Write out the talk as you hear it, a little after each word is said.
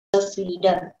financial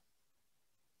freedom.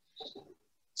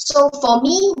 So for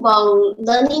me, while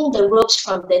learning the ropes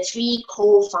from the three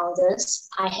co-founders,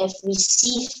 I have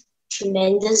received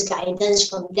tremendous guidance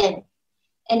from them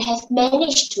and have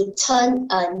managed to turn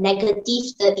a negative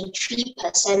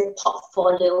 33%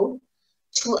 portfolio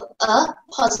to a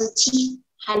positive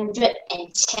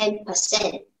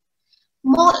 110%.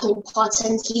 More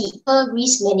importantly, a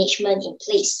risk management in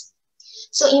place.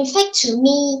 So in fact, to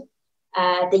me,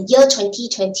 the year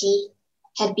 2020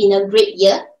 have been a great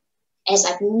year as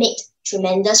I've made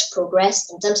tremendous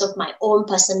progress in terms of my own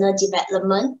personal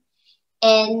development.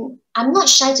 And I'm not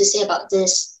shy to say about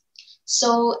this.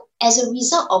 So as a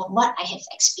result of what I have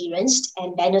experienced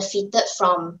and benefited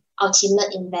from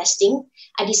Ultimate Investing,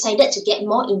 I decided to get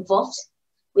more involved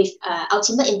with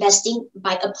Ultimate Investing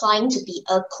by applying to be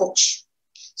a coach.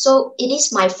 So it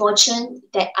is my fortune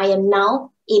that I am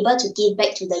now able to give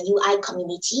back to the UI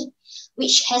community,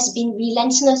 which has been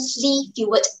relentlessly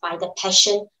fueled by the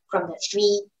passion from the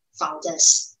three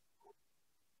founders.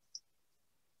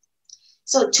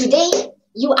 So today,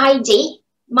 UI Day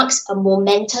marks a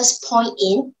momentous point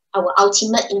in our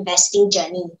Ultimate Investing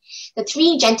journey. The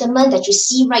three gentlemen that you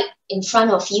see right in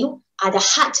front of you are the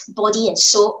heart, body, and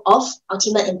soul of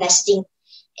Ultimate Investing.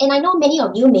 And I know many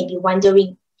of you may be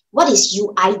wondering, what is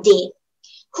UI Day?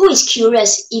 Who is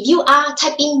curious? If you are,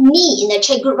 type in me in the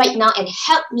chat group right now and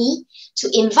help me to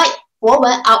invite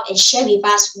Bowen out and share with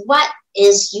us what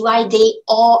is UI Day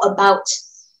all about.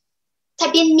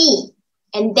 Type in me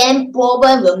and then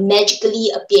Bowen will magically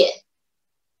appear.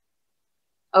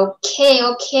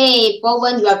 Okay,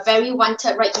 Bowen, you are very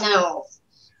wanted right now.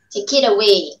 Take it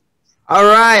away. All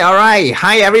right.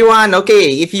 Hi, everyone.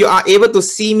 Okay, if you are able to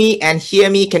see me and hear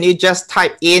me, can you just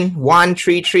type in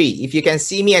 133? If you can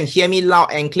see me and hear me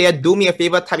loud and clear, do me a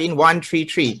favor, type in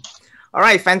 133. All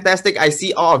right, fantastic. I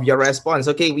see all of your response.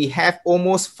 Okay, we have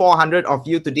almost 400 of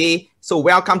you today. So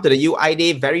welcome to the UI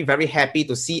Day. Very, very happy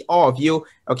to see all of you.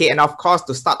 Okay, and of course,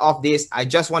 to start off this, I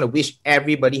just want to wish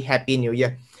everybody Happy New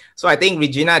Year. So I think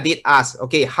Regina did ask,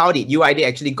 okay, how did UI Day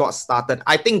actually got started?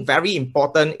 I think very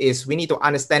important is we need to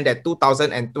understand that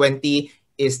 2020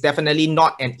 is definitely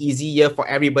not an easy year for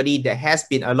everybody. There has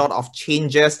been a lot of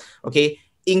changes, okay,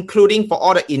 including for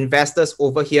all the investors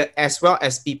over here, as well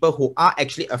as people who are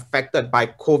actually affected by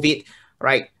COVID,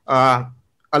 right? A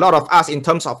lot of us in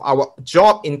terms of our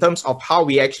job, in terms of how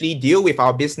we actually deal with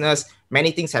our business, many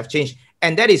things have changed.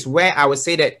 And that is where I would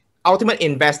say that Ultimate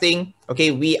Investing,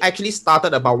 okay, we actually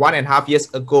started about 1.5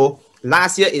 years ago.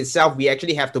 Last year itself, we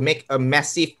actually have to make a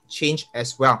massive change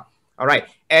as well. All right.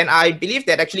 And I believe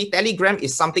that actually Telegram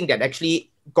is something that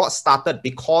actually got started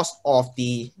because of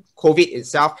the COVID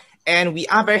itself. And we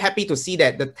are very happy to see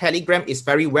that the Telegram is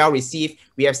very well received.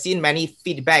 We have seen many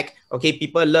feedback. Okay,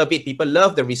 people love it. People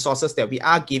love the resources that we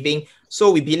are giving.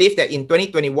 So we believe that in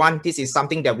 2021, this is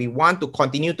something that we want to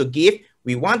continue to give.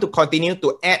 We want to continue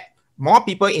to add more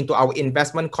people into our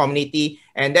investment community.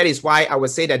 And that is why I would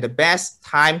say that the best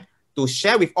time to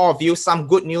share with all of you some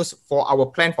good news for our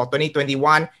plan for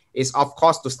 2021 is, of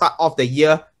course, to start off the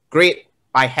year great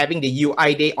by having the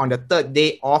UI Day on the 3rd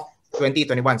day of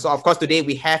 2021. So, of course, today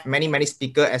we have many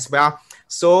speakers as well.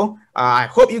 So, I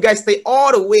hope you guys stay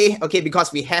all the way, okay,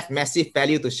 because we have massive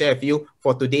value to share with you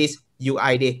for today's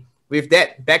UI Day. With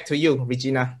that, back to you,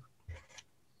 Regina.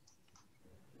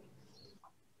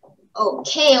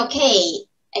 Okay,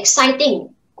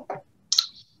 exciting.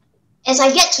 As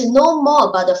I get to know more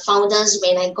about the founders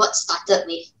when I got started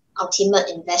with Ultimate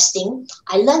Investing,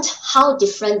 I learned how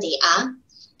different they are,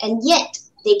 and yet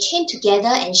they came together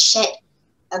and shared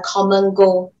a common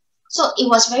goal. So it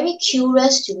was very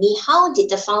curious to me, how did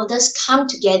the founders come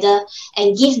together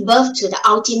and give birth to the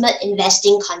Ultimate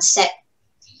Investing concept?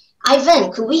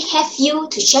 Ivan, could we have you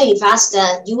to share with us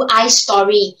the UI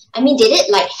story? I mean, did it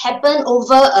like happen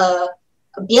over a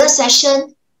beer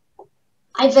session?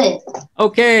 Ivan.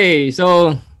 Okay,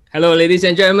 so hello, ladies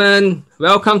and gentlemen.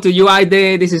 Welcome to UI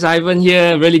Day. This is Ivan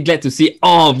here. Really glad to see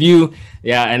all of you.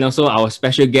 Yeah, and also our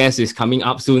special guest is coming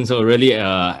up soon, so really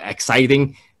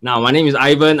exciting. Now, my name is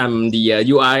Ivan. I'm the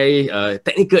UI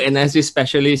technical analysis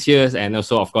specialist here, and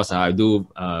also, of course, I do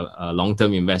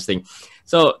long-term investing.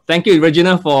 So thank you,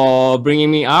 Regina, for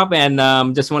bringing me up,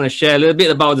 and just want to share a little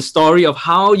bit about the story of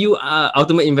how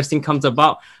Ultimate Investing comes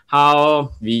about,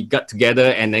 how we got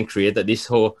together and then created this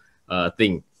whole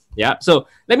thing. Yeah, so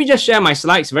let me just share my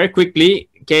slides very quickly.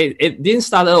 Okay, it didn't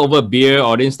start over beer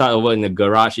or didn't start over in the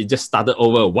garage. It just started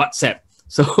over WhatsApp.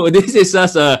 So this is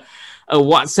just a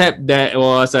WhatsApp that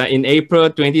was in April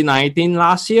 2019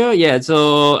 last year. Yeah,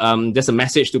 so just a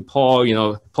message to Paul. You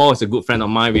know, Paul is a good friend of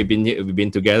mine. We've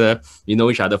been together. We know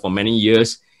each other for many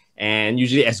years. And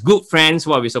usually as good friends,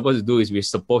 what we're supposed to do is we're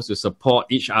supposed to support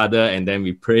each other, and then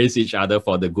we praise each other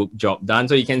for the good job done.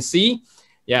 So you can see,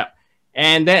 yeah.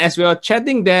 And then as we were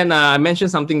chatting, then I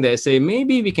mentioned something that say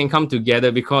maybe we can come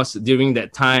together, because during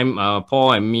that time,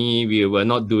 Paul and me, we were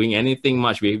not doing anything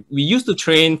much. We used to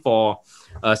train for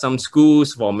some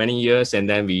schools for many years, and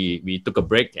then we took a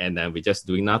break, and then we're just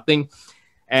doing nothing.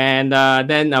 And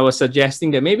then I was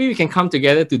suggesting that maybe we can come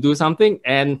together to do something.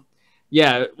 And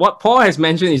yeah, what Paul has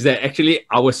mentioned is that actually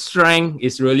our strength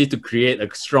is really to create a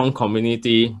strong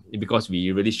community, because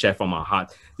we really share from our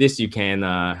heart. This you can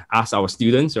ask our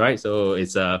students, right? So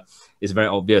it's very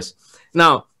obvious.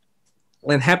 Now,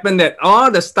 it happened that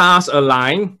all the stars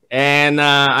aligned, and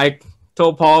I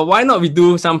told Paul, why not we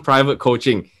do some private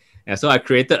coaching? And so I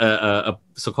created a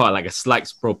so-called like a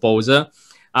slides proposal.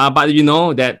 But you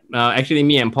know that actually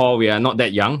me and Paul, we are not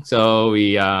that young. So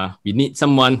we need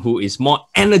someone who is more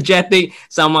energetic,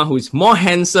 someone who is more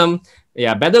handsome,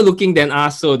 yeah, better looking than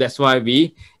us. So that's why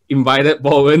we invited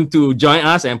Bowen to join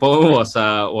us. And Bowen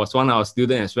was one of our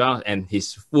students as well. And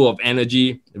he's full of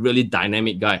energy, really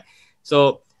dynamic guy.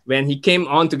 So when he came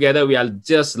on together, we are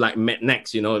just like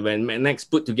Magnex, you know, when Magnex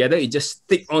put together, it just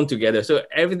stick on together. So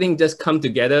everything just come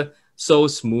together so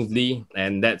smoothly,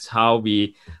 and that's how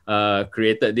we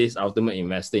created this Ultimate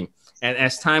Investing. And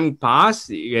as time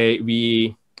passed,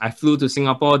 I flew to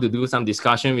Singapore to do some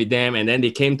discussion with them, and then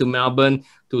they came to Melbourne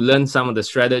to learn some of the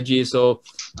strategies. So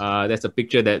that's a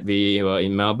picture that we were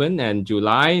in Melbourne, and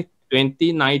July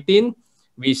 2019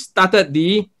 we started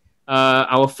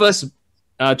our first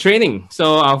training.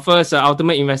 So our first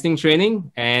Ultimate Investing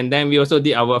training, and then we also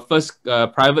did our first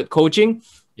private coaching.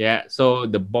 Yeah, so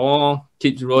the ball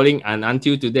keeps rolling, and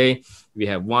until today, we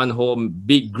have one whole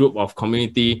big group of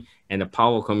community, and the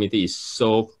power of community is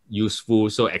so useful,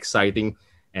 so exciting,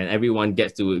 and everyone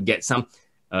gets to get some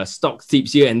stock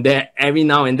tips here and there every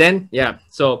now and then. Yeah,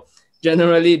 so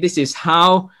generally, this is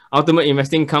how Ultimate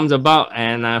Investing comes about,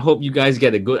 and I hope you guys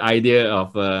get a good idea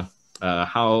of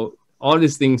how all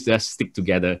these things just stick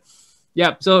together.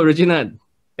 Yeah, so Regina,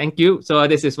 thank you. So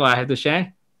this is what I have to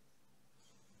share.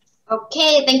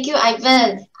 Okay, thank you,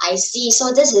 Ivan. I see.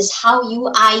 So this is how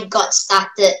UI got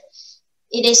started.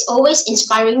 It is always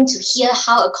inspiring to hear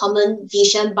how a common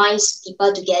vision binds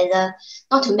people together.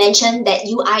 Not to mention that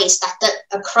UI is started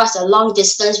across a long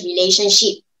distance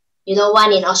relationship. You know,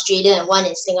 one in Australia and one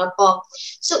in Singapore.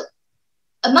 So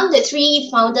among the three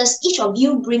founders, each of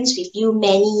you brings with you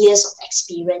many years of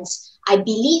experience. I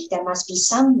believe there must be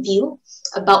some view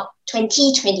about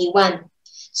 2021.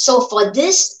 So for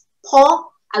this, Paul,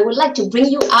 I would like to bring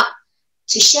you up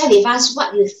to share with us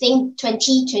what you think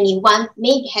 2021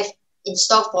 may have in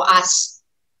store for us.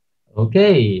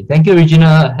 Okay, thank you,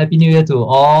 Regina. Happy New Year to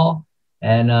all,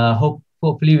 and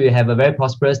hopefully we have a very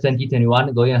prosperous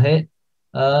 2021 going ahead.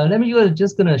 Let me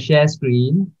just gonna share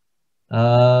screen.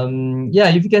 Yeah,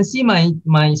 if you can see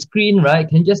my screen, right?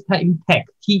 Can you just type in tech,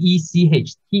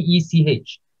 T-E-C-H.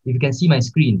 If you can see my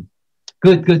screen,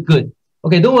 good.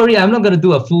 Okay, don't worry, I'm not going to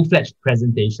do a full-fledged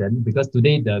presentation, because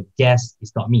today the guest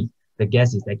is not me. The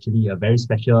guest is actually a very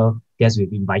special guest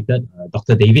we've invited,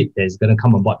 Dr. David, that is going to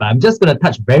come on board. But I'm just going to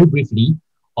touch very briefly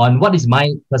on what is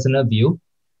my personal view.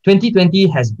 2020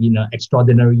 has been an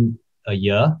extraordinary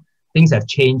year. Things have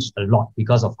changed a lot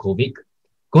because of COVID.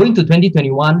 Going to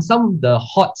 2021, some of the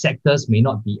hot sectors may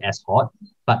not be as hot,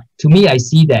 but to me, I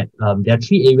see that there are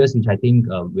three areas which I think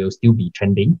will still be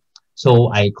trending.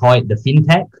 So I call it the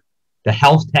fintech, the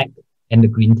health tech, and the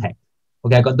green tech.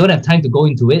 Okay, I don't have time to go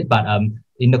into it, but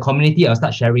in the community, I'll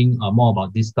start sharing more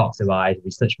about these stocks while I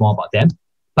research more about them.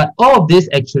 But all of this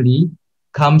actually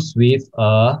comes with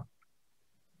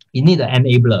you need an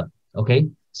enabler. Okay,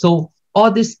 so all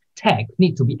this tech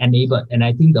need to be enabled, and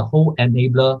I think the whole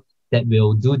enabler that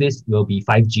will do this will be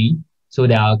 5G. So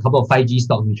there are a couple of 5G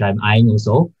stocks which I'm eyeing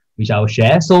also, which I'll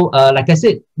share. So like I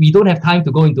said, we don't have time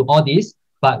to go into all this.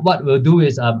 But what we'll do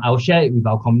is I'll share it with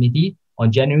our community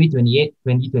on January 28,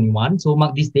 2021. So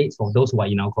mark these dates for those who are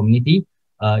in our community.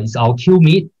 It's our Q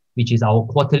Meet, which is our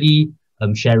quarterly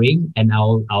sharing. And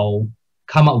I'll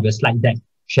come up with a slide deck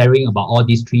sharing about all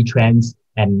these three trends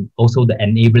and also the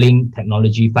enabling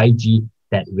technology 5G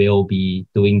that will be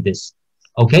doing this.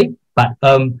 Okay, but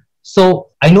so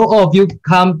I know all of you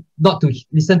come not to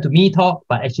listen to me talk,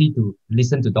 but actually to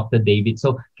listen to Dr. David.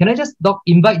 So can I just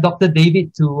invite Dr.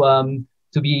 David to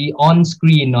be on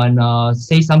screen and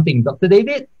say something. Dr.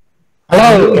 David?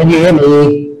 Hello, can you hear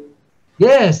me?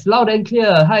 Yes, loud and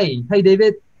clear. Hi,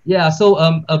 David. Yeah,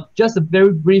 so just a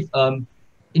very brief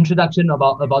introduction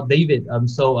about David.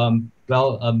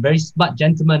 Very smart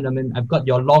gentleman. I mean, I've got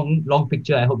your long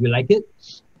picture. I hope you like it.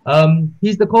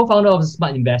 He's the co-founder of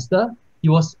Smart Investor. He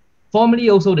was formerly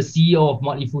also the CEO of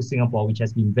Motley Fool Singapore, which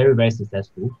has been very, very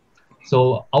successful.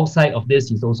 So outside of this,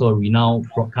 he's also a renowned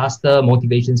broadcaster,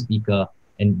 motivation speaker,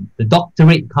 and the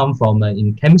doctorate come from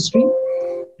in chemistry.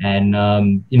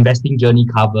 And investing journey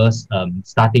covers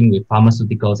starting with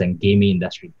pharmaceuticals and gaming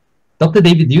industry. Dr.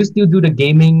 David, do you still do the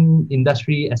gaming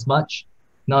industry as much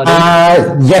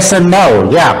nowadays? Yes and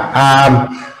no. Yeah.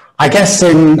 I guess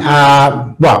when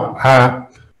I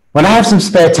have some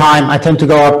spare time, I tend to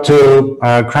go up to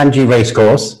Kranji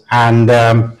Racecourse and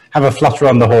have a flutter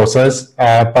on the horses.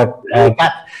 But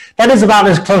that is about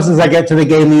as close as I get to the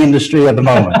gaming industry at the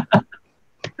moment.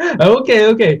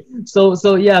 Okay.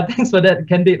 So yeah, thanks for that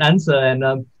candid answer. And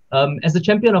as a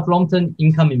champion of long-term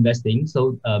income investing,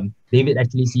 so David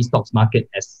actually sees stocks market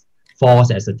as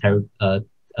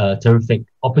a terrific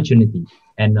opportunity,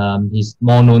 and he's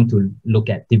more known to look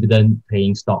at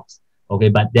dividend-paying stocks. Okay,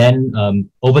 but then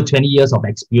over 20 years of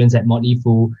experience at Motley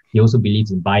Fool, he also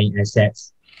believes in buying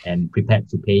assets and prepared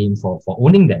to pay him for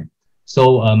owning them.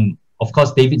 So of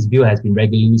course, David's view has been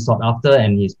regularly sought after,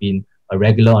 and he's been a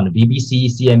regular on the BBC,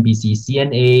 CNBC,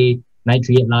 CNA,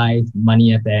 938 Live,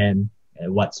 Money FM,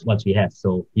 what's we have.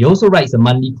 So he also writes a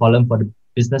monthly column for the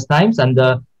Business Times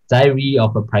under Diary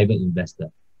of a Private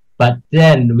Investor. But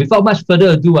then, without much further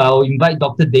ado, I'll invite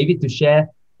Dr. David to share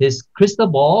his crystal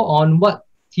ball on what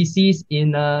he sees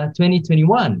in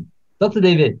 2021. Dr.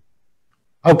 David.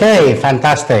 Okay,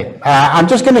 fantastic. I'm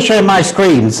just going to share my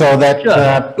screen so that...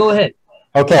 Sure, go ahead.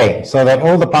 Okay, so that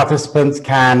all the participants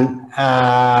can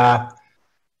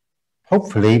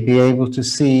hopefully be able to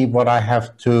see what I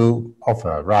have to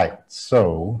offer. Right,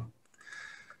 so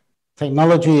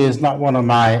technology is not one of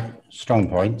my strong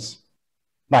points.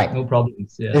 Right. No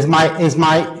problems. Yeah. Is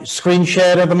my screen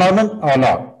shared at the moment or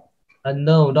not?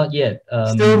 No, not yet.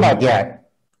 Still not yet.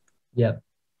 Yeah.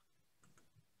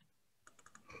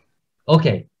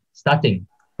 Okay, starting.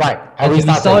 Right.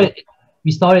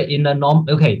 We saw it in a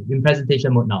in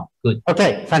presentation mode now. Good.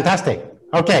 Okay, fantastic.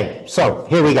 Okay, so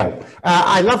here we go.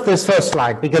 I love this first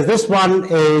slide because this one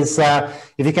is,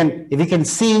 if you can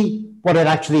see what it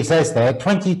actually says there,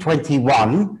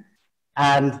 2021,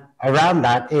 and around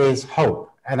that is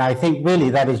hope. And I think really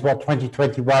that is what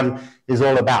 2021 is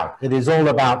all about. It is all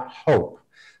about hope,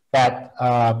 that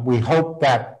we hope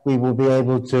that we will be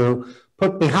able to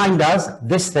put behind us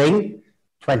this thing,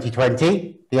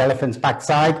 2020, the elephant's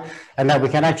backside, and that we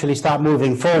can actually start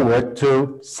moving forward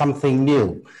to something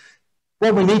new.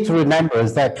 What we need to remember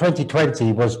is that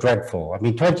 2020 was dreadful. I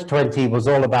mean, 2020 was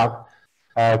all about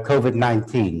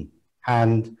COVID-19.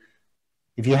 And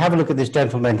if you have a look at this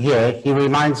gentleman here, he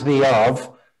reminds me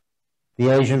of the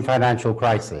Asian financial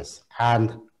crisis.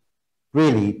 And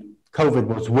really, COVID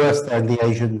was worse than the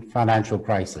Asian financial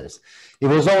crisis. It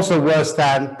was also worse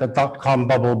than the dot-com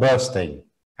bubble bursting.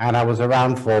 And I was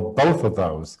around for both of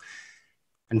those.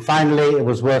 And finally, it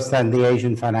was worse than the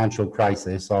Asian financial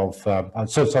crisis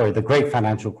the Great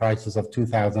Financial Crisis of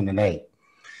 2008.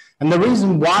 And the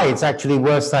reason why it's actually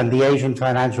worse than the Asian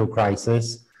financial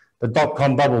crisis, the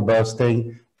dot-com bubble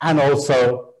bursting, and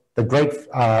also the Great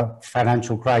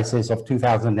Financial Crisis of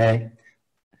 2008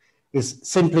 is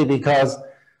simply because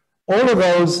all of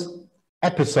those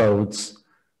episodes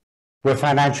were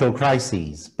financial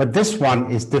crises, but this one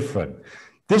is different.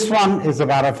 This one is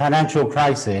about a financial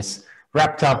crisis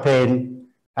wrapped up in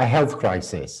a health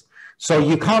crisis. So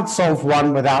you can't solve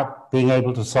one without being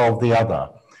able to solve the other.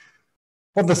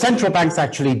 What the central banks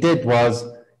actually did was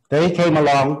they came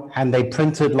along and they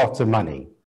printed lots of money.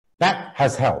 That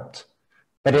has helped,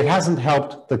 but it hasn't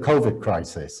helped the COVID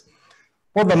crisis.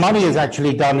 What the money has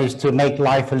actually done is to make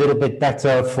life a little bit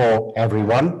better for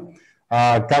everyone.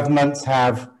 Governments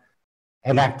have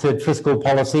enacted fiscal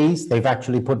policies. They've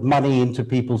actually put money into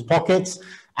people's pockets,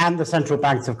 and the central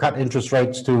banks have cut interest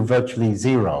rates to virtually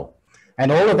zero.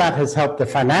 And all of that has helped the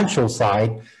financial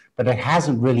side, but it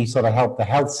hasn't really sort of helped the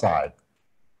health side.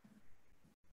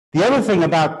 The other thing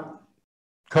about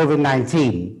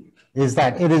COVID-19 is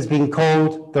that it has been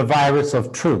called the virus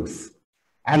of truth.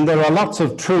 And there are lots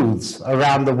of truths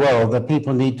around the world that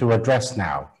people need to address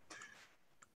now.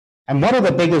 And one of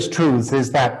the biggest truths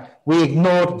is that we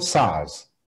ignored SARS.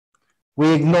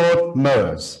 We ignored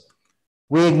MERS.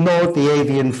 We ignored the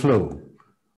avian flu.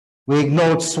 We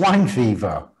ignored swine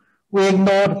fever. We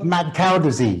ignored mad cow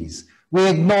disease. We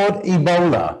ignored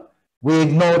Ebola. We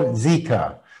ignored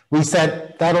Zika. We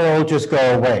said, that'll all just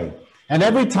go away. And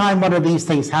every time one of these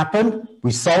things happened,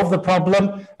 we solved the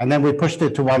problem and then we pushed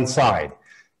it to one side.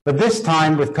 But this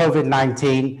time with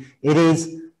COVID-19, it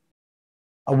is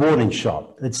a warning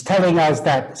shot. It's telling us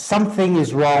that something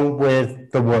is wrong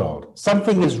with the world.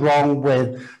 Something is wrong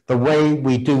with the way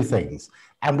we do things.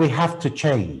 And we have to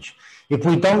change. If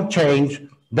we don't change,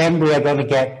 then we are going to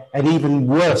get an even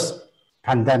worse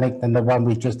pandemic than the one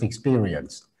we just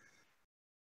experienced.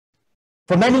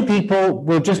 For many people,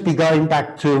 we'll just be going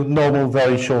back to normal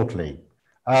very shortly.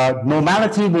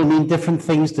 Normality will mean different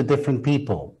things to different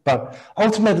people, but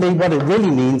ultimately what it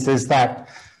really means is that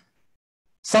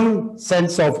some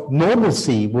sense of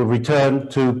normalcy will return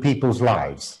to people's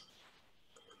lives.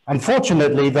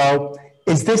 Unfortunately, though,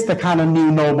 is this the kind of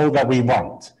new normal that we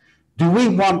want? Do we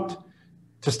want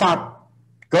to start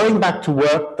going back to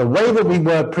work the way that we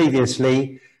were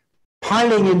previously,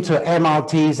 piling into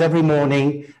MRTs every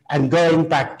morning and going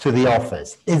back to the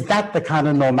office? Is that the kind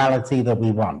of normality that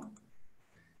we want?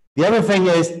 The other thing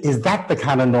is that the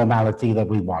kind of normality that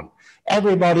we want?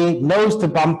 Everybody nose to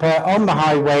bumper on the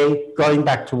highway, going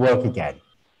back to work again.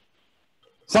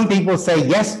 Some people say,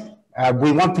 yes,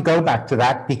 we want to go back to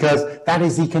that because that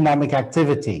is economic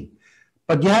activity.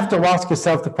 But you have to ask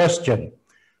yourself the question,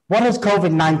 what has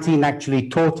COVID-19 actually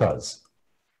taught us?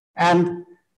 And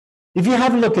if you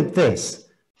have a look at this,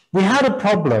 we had a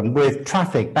problem with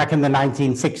traffic back in the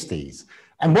 1960s.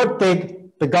 And what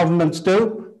did the governments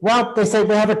do? Well, they said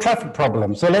we have a traffic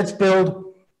problem, so let's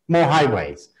build more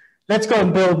highways. Let's go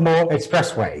and build more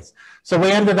expressways. So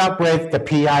we ended up with the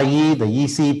PIE, the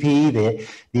ECP,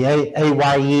 the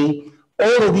AYE.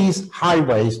 All of these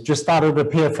highways just started to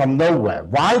appear from nowhere.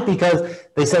 Why? Because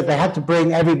they said they had to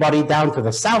bring everybody down to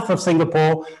the south of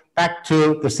Singapore, back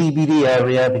to the CBD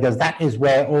area, because that is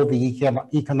where all the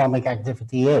economic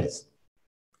activity is.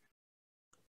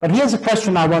 But here's a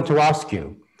question I want to ask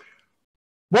you.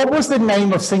 What was the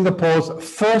name of Singapore's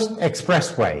first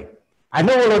expressway? I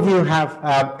know all of you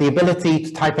have the ability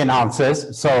to type in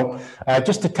answers, so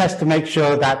just to test to make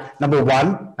sure that, number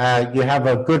one, you have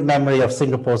a good memory of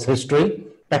Singapore's history,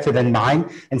 better than mine,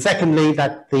 and secondly,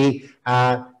 that the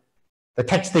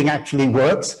texting actually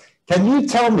works. Can you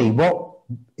tell me what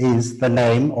is the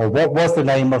name, or what was the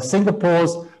name of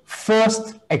Singapore's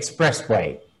first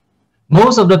expressway?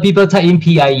 Most of the people type in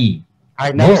PIE.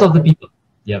 I know. Most of the people.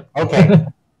 Yep. Okay.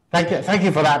 Thank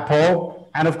you for that, Paul.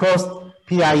 And of course,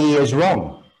 PIE is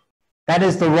wrong. That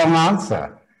is the wrong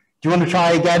answer. Do you want to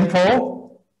try again,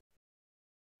 Paul?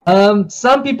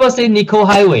 Some people say Nicoll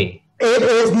Highway. It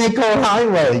is Nicoll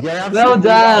Highway. You're absolutely Well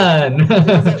done.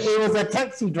 Right. It was a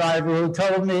taxi driver who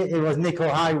told me it was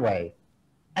Nicoll Highway.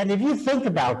 And if you think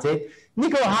about it,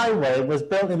 Nicoll Highway was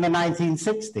built in the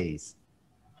 1960s,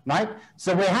 right?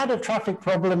 So we had a traffic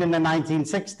problem in the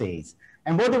 1960s.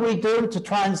 And what do we do to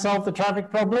try and solve the traffic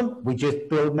problem? We just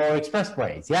build more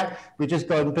expressways, yeah? We just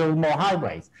go and build more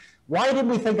highways. Why didn't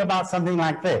we think about something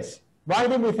like this? Why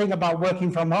didn't we think about working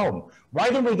from home? Why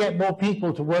didn't we get more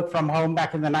people to work from home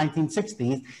back in the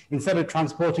 1960s instead of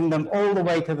transporting them all the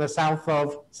way to the south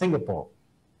of Singapore?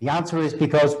 The answer is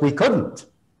because we couldn't.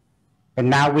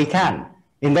 And now we can.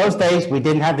 In those days, we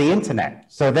didn't have the internet.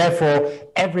 So therefore,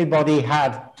 everybody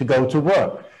had to go to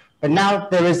work. But now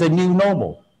there is a new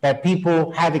normal, that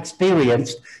people have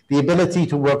experienced the ability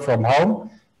to work from home.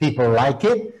 People like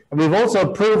it. And we've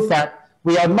also proved that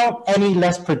we are not any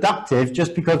less productive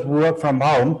just because we work from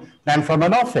home than from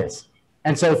an office.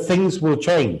 And so things will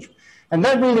change. And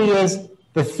that really is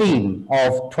the theme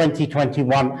of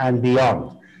 2021 and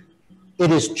beyond.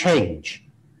 It is change.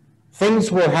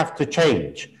 Things will have to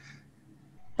change.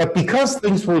 But because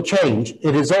things will change,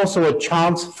 it is also a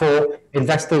chance for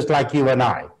investors like you and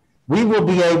I. We will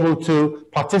be able to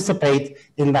participate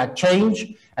in that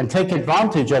change and take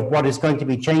advantage of what is going to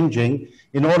be changing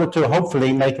in order to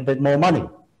hopefully make a bit more money.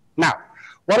 Now,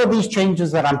 what are these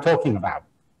changes that I'm talking about?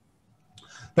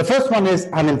 The first one is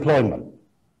unemployment.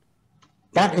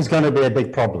 That is going to be a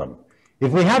big problem.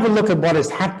 If we have a look at what has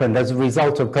happened as a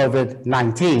result of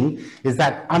COVID-19, is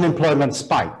that unemployment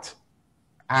spiked.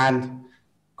 And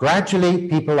gradually,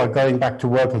 people are going back to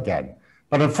work again.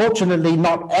 But unfortunately,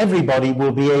 not everybody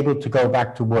will be able to go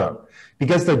back to work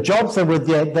because the jobs that were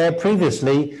there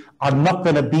previously are not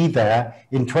going to be there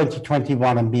in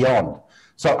 2021 and beyond.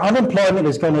 So unemployment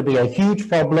is going to be a huge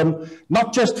problem,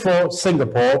 not just for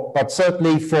Singapore, but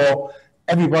certainly for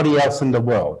everybody else in the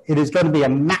world. It is going to be a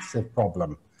massive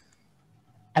problem.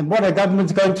 And what are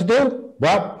governments going to do?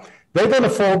 Well, they're going to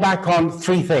fall back on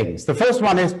three things. The first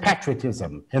one is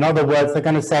patriotism. In other words, they're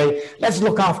going to say, let's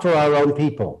look after our own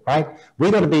people, right?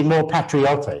 We're going to be more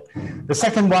patriotic. The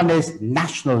second one is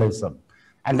nationalism.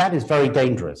 And that is very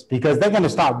dangerous because they're going to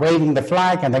start waving the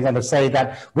flag and they're going to say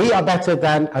that we are better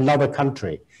than another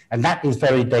country. And that is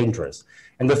very dangerous.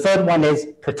 And the third one is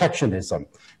protectionism.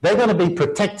 They're going to be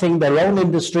protecting their own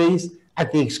industries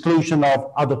at the exclusion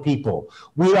of other people.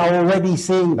 We are already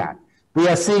seeing that. We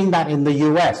are seeing that in the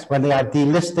US when they are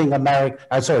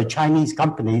delisting Chinese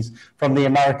companies from the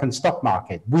American stock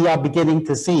market. We are beginning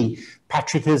to see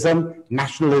patriotism,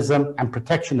 nationalism, and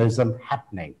protectionism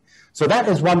happening. So that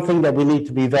is one thing that we need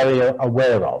to be very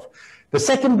aware of. The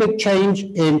second big change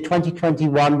in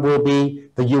 2021 will be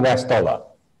the US dollar.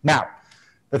 Now,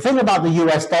 the thing about the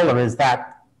US dollar is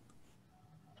that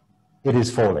it is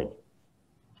falling.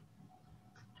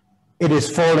 It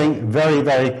is falling very,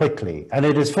 very quickly, and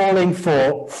it is falling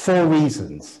for 4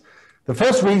 reasons. The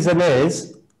first reason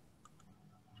is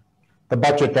the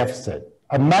budget deficit.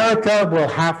 America will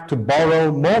have to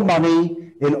borrow more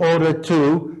money in order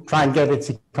to try and get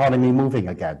its economy moving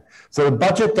again. So the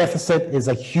budget deficit is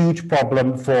a huge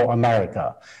problem for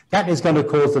America. That is going to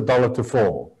cause the dollar to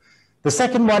fall. The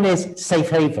second one is safe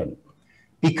haven.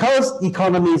 Because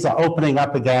economies are opening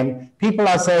up again, people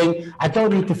are saying, I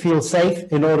don't need to feel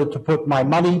safe in order to put my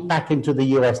money back into the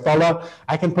US dollar.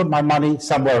 I can put my money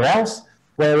somewhere else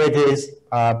where it is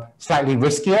slightly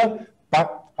riskier,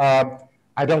 but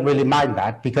I don't really mind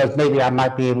that because maybe I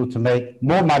might be able to make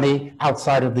more money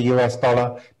outside of the US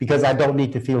dollar because I don't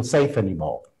need to feel safe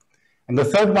anymore. And the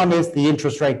third one is the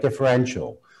interest rate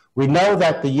differential. We know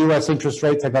that the US interest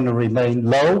rates are going to remain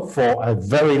low for a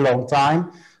very long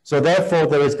time. So therefore,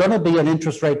 there is going to be an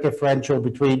interest rate differential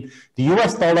between the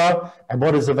US dollar and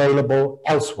what is available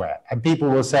elsewhere. And people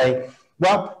will say,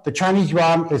 well, the Chinese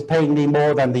yuan is paying me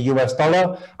more than the US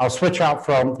dollar. I'll switch out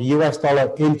from the US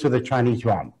dollar into the Chinese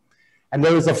yuan. And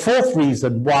there is a fourth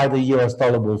reason why the US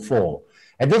dollar will fall.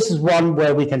 And this is one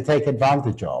where we can take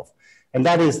advantage of. And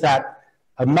that is that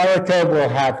America will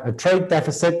have a trade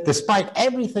deficit. Despite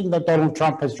everything that Donald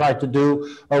Trump has tried to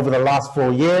do over the last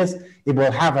 4 years, it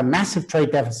will have a massive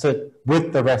trade deficit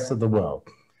with the rest of the world.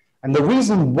 And the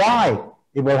reason why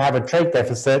it will have a trade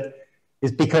deficit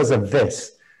is because of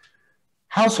this.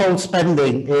 Household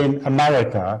spending in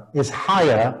America is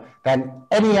higher than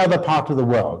any other part of the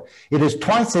world. It is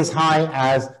twice as high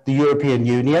as the European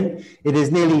Union. It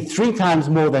is nearly 3 times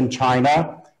more than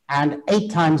China and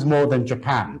 8 times more than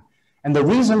Japan. And the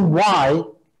reason why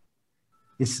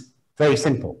is very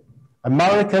simple.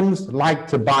 Americans like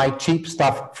to buy cheap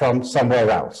stuff from somewhere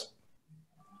else.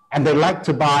 And they like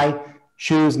to buy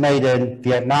shoes made in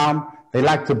Vietnam. They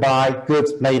like to buy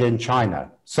goods made in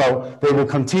China. So they will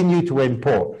continue to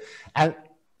import. And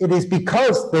it is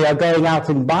because they are going out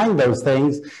and buying those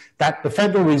things that the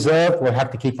Federal Reserve will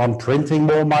have to keep on printing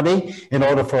more money in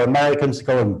order for Americans to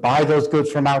go and buy those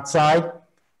goods from outside.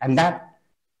 And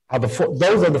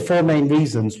those are the 4 main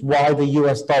reasons why the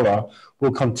US dollar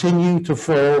will continue to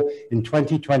fall in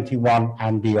 2021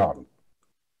 and beyond.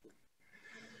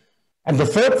 And the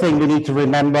third thing we need to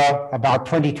remember about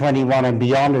 2021 and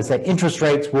beyond is that interest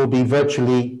rates will be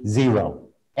virtually zero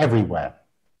everywhere,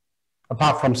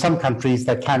 apart from some countries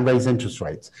that can raise interest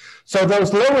rates. So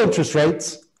those low interest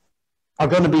rates are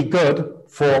going to be good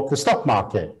for the stock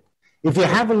market. If you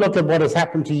have a look at what has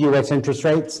happened to US interest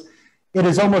rates, it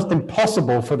is almost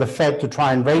impossible for the Fed to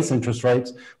try and raise interest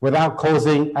rates without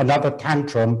causing another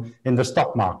tantrum in the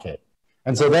stock market.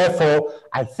 And so therefore,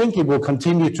 I think it will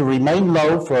continue to remain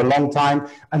low for a long time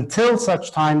until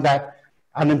such time that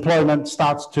unemployment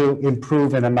starts to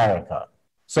improve in America.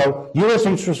 So US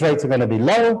interest rates are going to be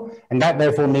low, and that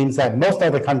therefore means that most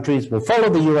other countries will follow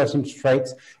the US interest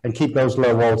rates and keep those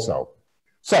low also.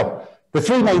 So the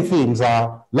 3 main themes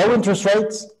are low interest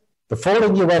rates, the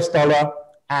falling US dollar,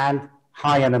 and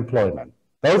high unemployment.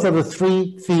 Those are the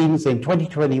 3 themes in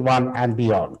 2021 and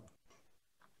beyond.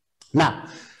 Now,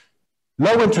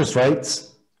 low interest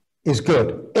rates is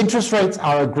good. Interest rates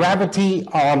are a gravity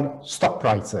on stock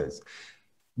prices.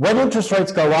 When interest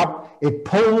rates go up, it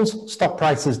pulls stock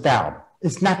prices down.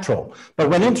 It's natural.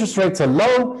 But when interest rates are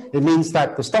low, it means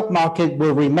that the stock market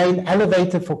will remain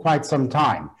elevated for quite some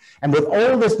time. And with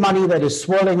all this money that is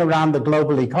swirling around the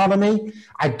global economy,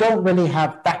 I don't really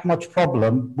have that much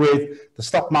problem with the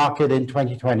stock market in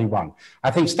 2021.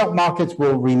 I think stock markets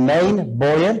will remain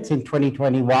buoyant in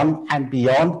 2021 and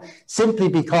beyond simply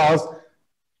because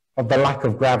of the lack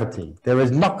of gravity. There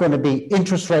is not going to be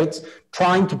interest rates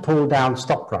trying to pull down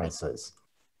stock prices.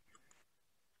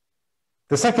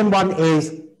 The second one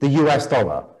is the US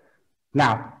dollar.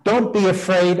 Now, don't be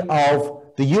afraid of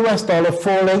the US dollar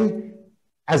falling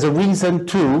as a reason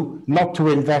not to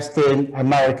invest in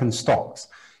American stocks.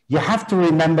 You have to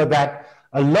remember that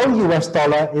a low US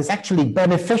dollar is actually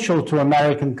beneficial to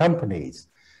American companies.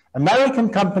 American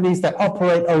companies that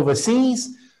operate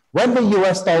overseas, when the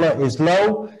US dollar is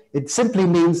low, it simply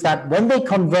means that when they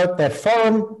convert their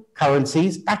foreign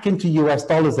currencies back into US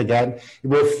dollars again, it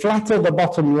will flatten the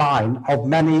bottom line of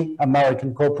many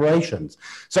American corporations.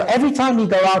 So every time you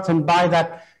go out and buy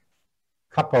that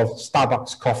cup of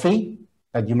Starbucks coffee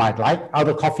that you might like.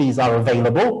 Other coffees are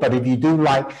available, but if you do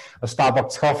like a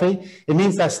Starbucks coffee, it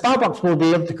means that Starbucks will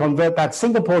be able to convert that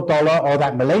Singapore dollar or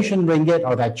that Malaysian ringgit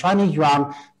or that Chinese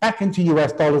yuan back into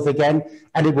US dollars again,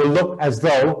 and it will look as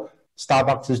though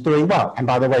Starbucks is doing well. And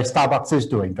by the way, Starbucks is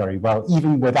doing very well,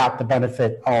 even without the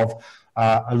benefit of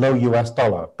a low US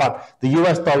dollar. But the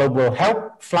US dollar will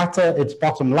help flatter its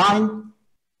bottom line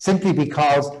simply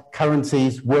because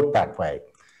currencies work that way.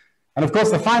 And of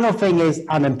course, the final thing is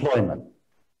unemployment.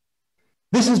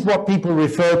 This is what people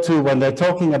refer to when they're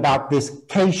talking about this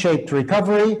K-shaped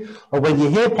recovery, or when you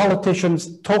hear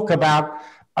politicians talk about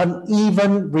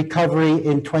uneven recovery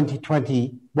in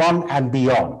 2021 and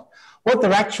beyond. What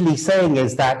they're actually saying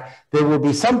is that there will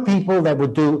be some people that will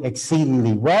do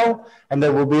exceedingly well, and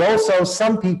there will be also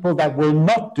some people that will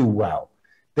not do well.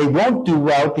 They won't do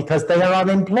well because they are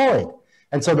unemployed.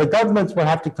 And so the governments will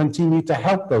have to continue to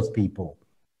help those people.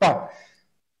 But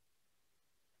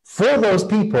for those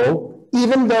people,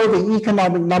 even though the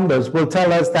economic numbers will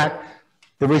tell us that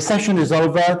the recession is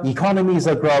over, economies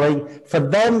are growing, for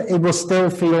them it will still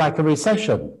feel like a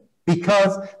recession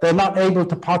because they're not able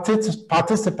to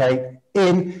participate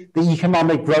in the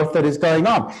economic growth that is going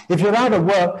on. If you're out of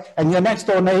work and your next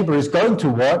door neighbor is going to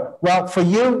work, well, for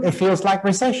you, it feels like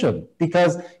recession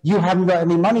because you haven't got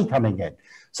any money coming in.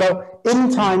 So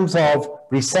in times of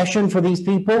recession for these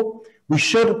people, we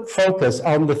should focus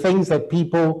on the things that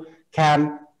people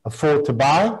can afford to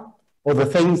buy or the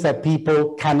things that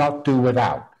people cannot do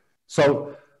without.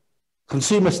 So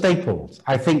consumer staples,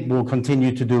 I think, will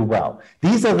continue to do well.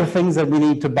 These are the things that we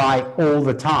need to buy all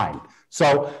the time.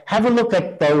 So have a look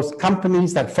at those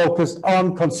companies that focus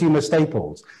on consumer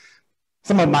staples.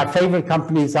 Some of my favorite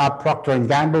companies are Procter &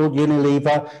 Gamble,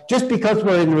 Unilever. Just because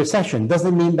we're in a recession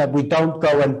doesn't mean that we don't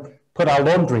go and put our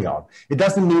laundry on. It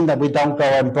doesn't mean that we don't go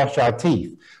and brush our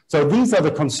teeth. So these are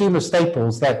the consumer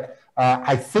staples that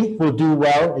I think will do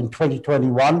well in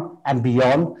 2021 and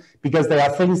beyond because they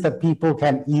are things that people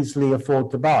can easily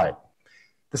afford to buy.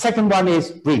 The second one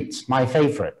is REITs, my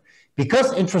favorite.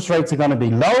 Because interest rates are going to be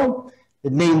low,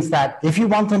 it means that if you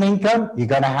want an income, you're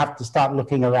going to have to start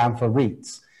looking around for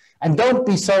REITs. And don't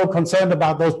be so concerned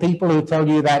about those people who tell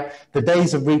you that the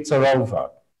days of REITs are over.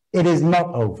 It is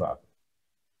not over.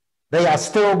 They are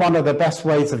still one of the best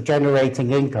ways of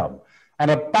generating income. And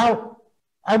about,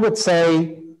 I would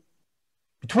say,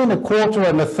 between a quarter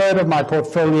and a third of my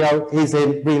portfolio is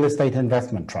in real estate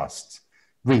investment trusts,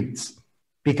 REITs,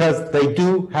 because they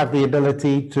do have the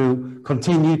ability to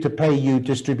continue to pay you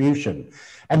distribution.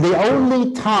 And the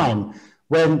only time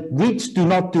when REITs do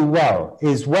not do well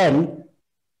is when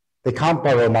they can't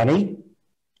borrow money,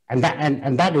 and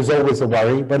that is always a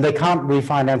worry, when they can't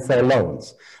refinance their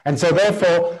loans. And so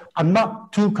therefore, I'm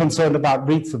not too concerned about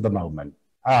REITs at the moment.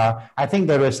 I think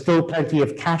there is still plenty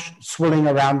of cash swirling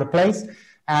around the place,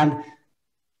 and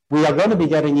we are going to be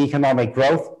getting economic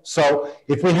growth. So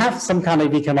if we have some kind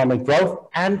of economic growth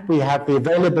and we have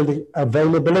the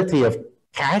availability of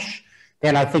cash,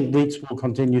 then I think REITs will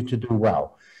continue to do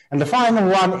well. And the final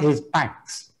one is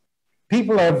banks.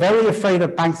 People are very afraid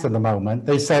of banks at the moment.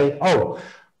 They say, oh,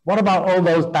 what about all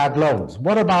those bad loans?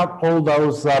 What about all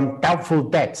those doubtful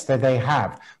debts that they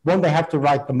have? Won't they have to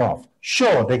write them off?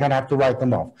 Sure, they're going to have to write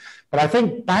them off. But I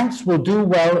think banks will do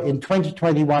well in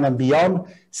 2021 and beyond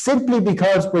simply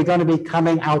because we're going to be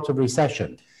coming out of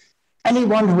recession.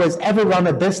 Anyone who has ever run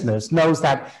a business knows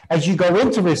that as you go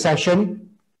into recession,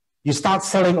 you start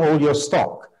selling all your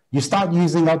stock. You start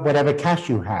using up whatever cash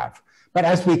you have. But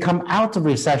as we come out of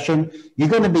recession, you're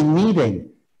going to be needing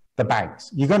the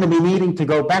banks. You're going to be needing to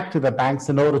go back to the banks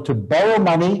in order to borrow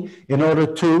money in order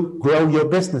to grow your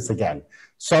business again.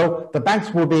 So the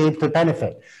banks will be able to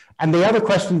benefit. And the other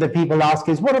question that people ask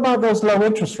is, what about those low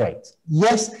interest rates?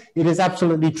 Yes, it is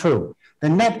absolutely true. The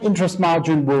net interest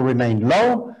margin will remain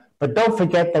low, but don't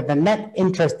forget that the net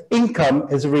interest income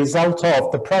is a result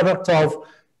of the product of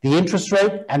the interest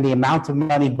rate and the amount of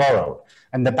money borrowed.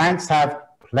 And the banks have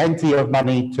plenty of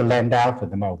money to lend out at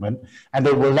the moment, and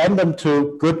they will lend them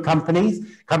to good companies,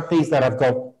 companies that have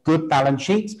got good balance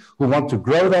sheets, who want to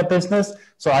grow their business.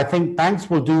 So I think banks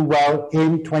will do well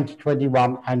in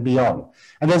 2021 and beyond.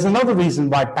 And there's another reason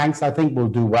why banks, I think, will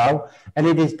do well, and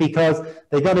it is because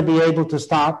they're going to be able to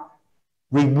start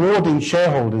rewarding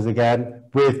shareholders again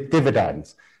with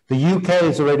dividends. The UK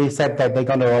has already said that they're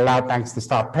going to allow banks to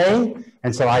start paying,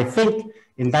 and so I think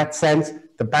in that sense,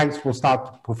 the banks will start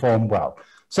to perform well.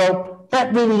 So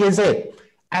that really is it.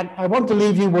 And I want to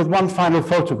leave you with one final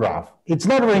photograph. It's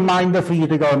not a reminder for you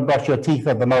to go and brush your teeth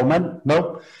at the moment.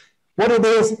 Nope. What it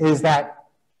is that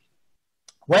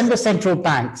when the central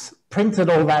banks printed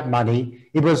all that money,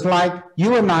 it was like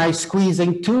you and I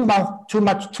squeezing too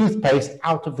much toothpaste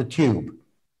out of the tube.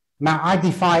 Now, I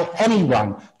defy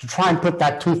anyone to try and put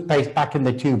that toothpaste back in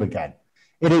the tube again.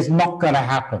 It is not going to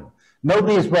happen.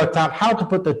 Nobody has worked out how to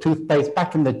put the toothpaste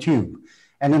back in the tube.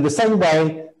 And in the same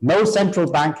way, no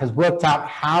central bank has worked out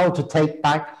how to take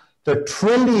back the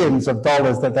trillions of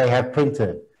dollars that they have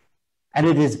printed. And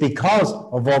it is because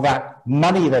of all that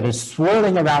money that is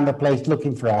swirling around the place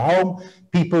looking for a home,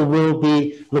 people will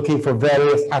be looking for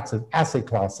various asset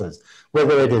classes,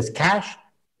 whether it is cash,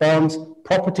 bonds,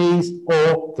 properties,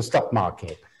 or the stock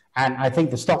market. And I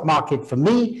think the stock market for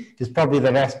me is probably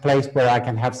the best place where I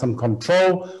can have some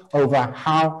control over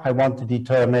how I want to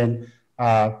determine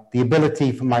the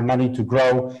ability for my money to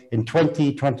grow in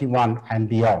 2021 and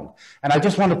beyond. And I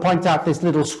just want to point out this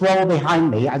little scroll behind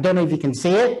me. I don't know if you can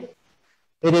see it.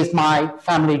 It is my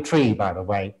family tree, by the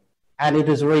way. And it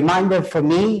is a reminder for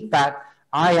me that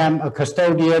I am a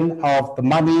custodian of the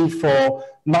money for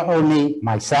not only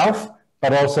myself,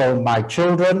 but also my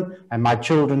children and my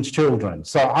children's children.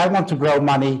 So I want to grow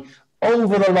money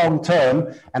over the long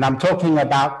term, and I'm talking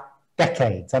about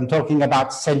decades. I'm talking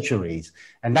about centuries.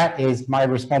 And that is my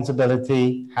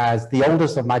responsibility as the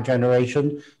oldest of my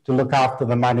generation to look after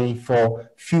the money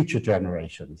for future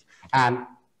generations. And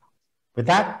with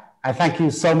that, I thank you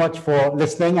so much for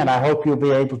listening, and I hope you'll be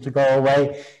able to go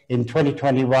away in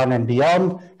 2021 and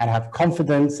beyond and have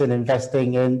confidence in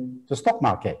investing in the stock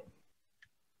market.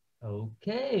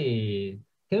 Okay.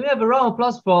 Can we have a round of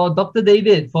applause for Dr.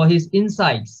 David for his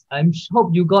insights? I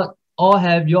hope you all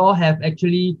have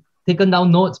actually taken down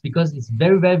notes because it's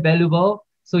very, very valuable.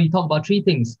 So you talk about three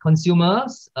things: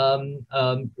 consumers,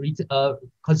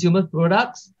 consumer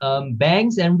products,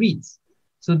 banks, and REITs.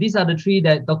 So these are the three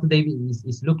that Dr. David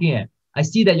is looking at. I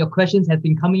see that your questions have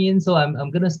been coming in, so I'm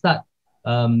going to start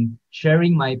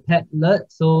sharing my Padlet.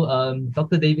 So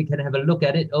Dr. David can have a look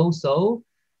at it also.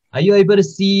 Are you able to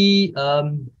see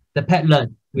the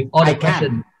Padlet with all the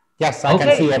questions? Yes, I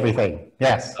can see everything.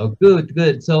 Yes. Oh, good,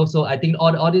 good. So I think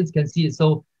all the audience can see it.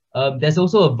 So there's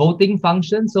also a voting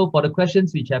function. So for the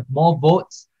questions which have more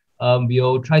votes,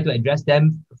 we'll try to address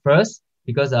them first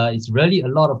because it's really a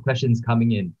lot of questions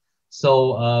coming in.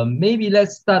 So maybe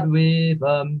let's start with,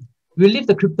 we'll leave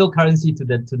the cryptocurrency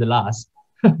to the last.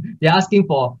 They're asking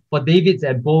for David's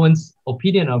and Bowen's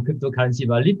opinion on cryptocurrency,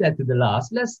 but I'll leave that to the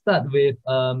last. Let's start with,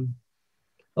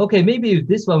 okay, maybe with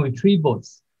this one with 3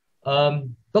 votes.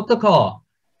 Dr. Kaur,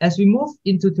 as we move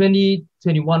into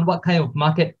 2021, what kind of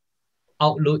market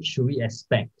outlook should we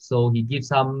expect? So he gives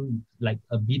some, like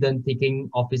a Biden taking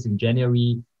office in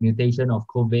January, mutation of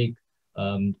COVID,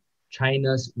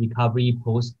 China's recovery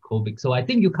post-COVID. So I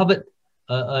think you covered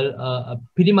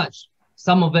pretty much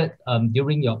some of it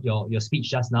during your speech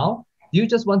just now. Do you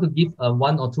just want to give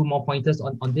 1 or 2 more pointers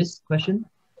on this question?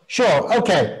 Sure.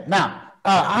 Okay. Now,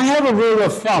 I have a rule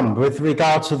of thumb with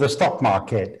regard to the stock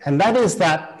market, and that is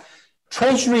that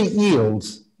treasury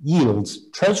yields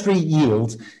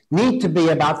need to be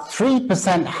about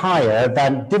 3% higher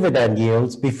than dividend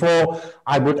yields before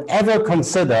I would ever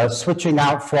consider switching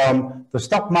out from the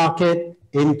stock market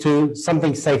into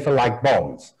something safer like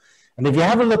bonds. And if you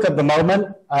have a look at the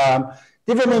moment,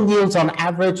 dividend yields on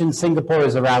average in Singapore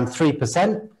is around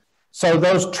 3%. So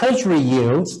those treasury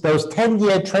yields, those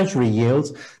 10-year treasury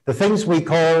yields, the things we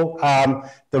call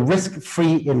the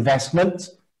risk-free investment,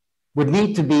 would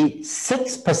need to be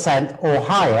 6% or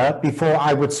higher before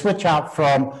I would switch out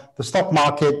from the stock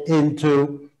market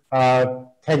into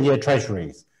 10-year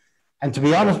treasuries. And to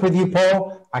be honest with you,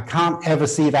 Paul, I can't ever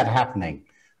see that happening.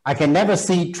 I can never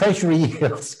see treasury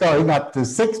yields going up to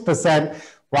 6%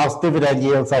 whilst dividend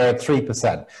yields are at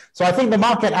 3%. So I think the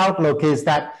market outlook is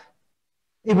that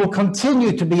it will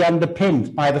continue to be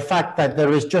underpinned by the fact that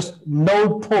there is just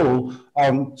no pull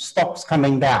on stocks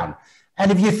coming down.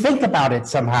 And if you think about it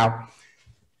somehow,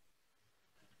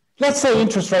 let's say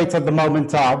interest rates at the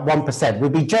moment are 1%. We'll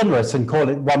be generous and call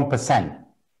it 1%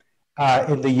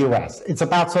 in the US. It's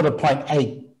about sort of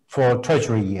 0.8 for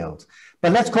treasury yields.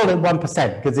 But let's call it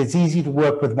 1% because it's easy to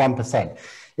work with 1%.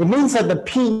 It means that the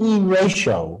PE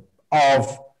ratio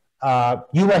of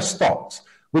US stocks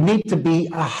would need to be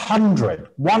 100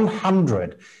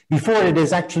 before it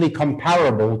is actually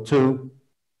comparable to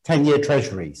 10-year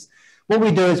treasuries. What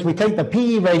we do is we take the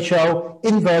PE ratio,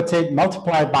 invert it,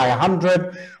 multiply it by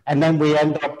 100, and then we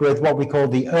end up with what we call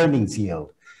the earnings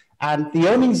yield. And the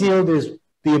earnings yield is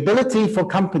the ability for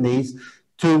companies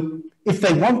to, if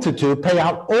they wanted to, pay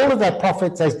out all of their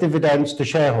profits as dividends to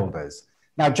shareholders.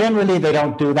 Now, generally, they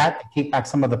don't do that. They keep back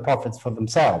some of the profits for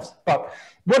themselves. But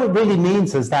what it really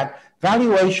means is that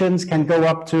valuations can go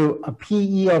up to a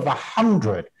PE of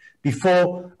 100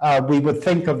 before we would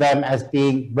think of them as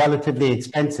being relatively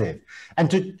expensive. And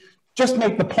to just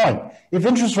make the point, if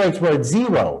interest rates were at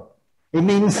zero, it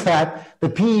means that the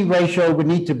PE ratio would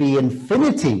need to be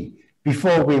infinity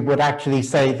before we would actually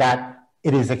say that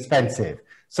it is expensive.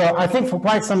 So I think for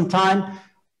quite some time,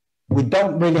 we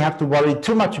don't really have to worry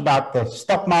too much about the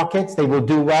stock markets. They will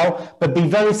do well, but be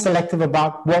very selective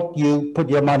about what you put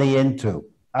your money into.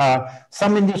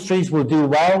 Some industries will do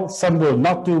well, some will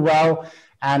not do well.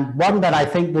 And one that I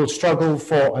think will struggle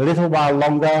for a little while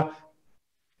longer,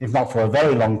 if not for a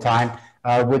very long time,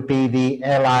 would be the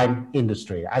airline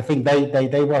industry. I think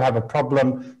they will have a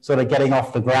problem sort of getting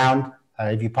off the ground,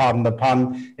 if you pardon the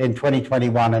pun, in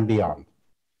 2021 and beyond.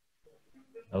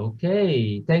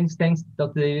 Okay, thanks,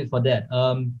 Dr. David, for that.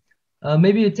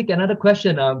 Maybe you take another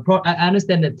question. I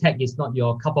understand that tech is not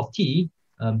your cup of tea.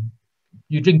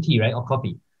 You drink tea, right, or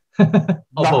coffee?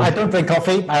 No, I don't drink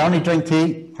coffee. I only drink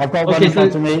tea. I've got one in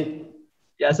front of me.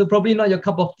 Yeah, so probably not your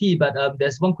cup of tea, but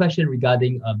there's one question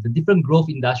regarding the different growth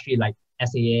industry like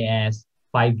SaaS,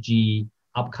 5G,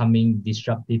 upcoming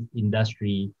disruptive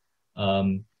industry.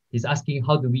 He's asking,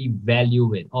 how do we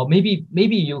value it? Or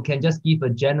maybe you can just give a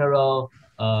general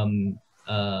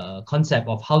concept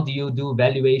of how do you do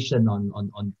valuation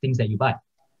on things that you buy?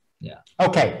 Yeah.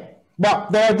 Okay. Well,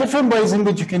 there are different ways in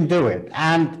which you can do it.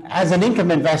 And as an income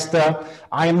investor,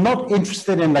 I am not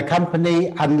interested in the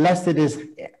company unless it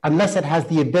has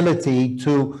the ability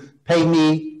to pay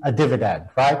me a dividend,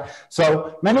 right?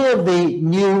 So many of the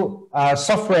new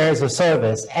software as a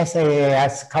service,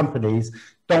 SaaS companies,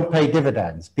 don't pay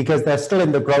dividends because they're still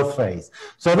in the growth phase.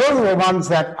 So those are the ones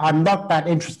that I'm not that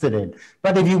interested in.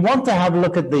 But if you want to have a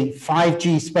look at the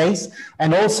 5G space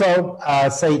and also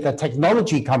say the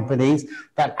technology companies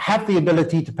that have the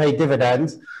ability to pay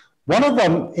dividends, one of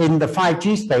them in the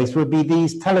 5G space would be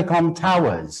these telecom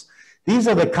towers. These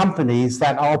are the companies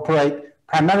that operate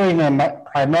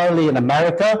primarily in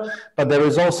America, but there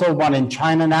is also one in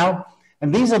China now.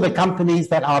 And these are the companies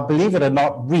that are, believe it or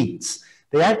not, REITs.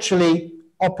 They actually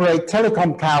operate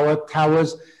telecom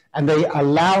towers, and they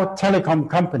allow telecom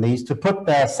companies to put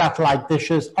their satellite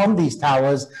dishes on these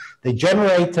towers. They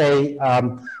generate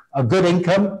a good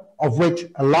income, of which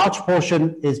a large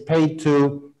portion is paid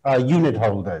to unit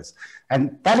holders.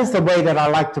 And that is the way that I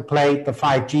like to play the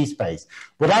 5G space.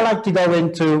 Would I like to go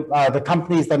into the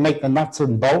companies that make the nuts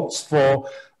and bolts for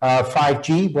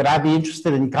 5G? Would I be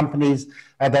interested in companies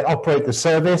that operate the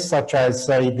service, such as,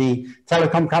 say, the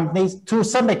telecom companies? To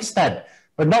some extent,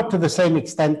 but not to the same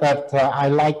extent that I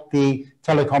like the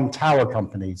telecom tower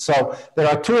companies. So there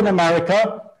are two in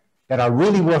America that are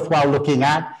really worthwhile looking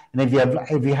at. And if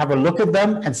you have a look at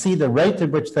them and see the rate at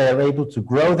which they are able to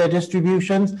grow their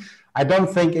distributions, I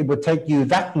don't think it would take you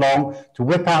that long to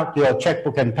whip out your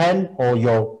checkbook and pen or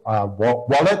your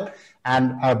wallet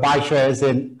and buy shares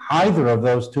in either of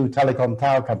those two telecom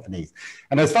tower companies.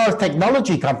 And as far as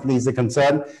technology companies are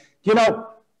concerned, you know,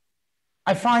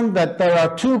 I find that there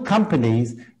are two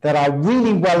companies that are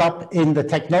really well up in the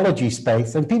technology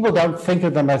space, and people don't think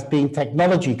of them as being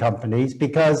technology companies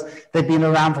because they've been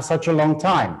around for such a long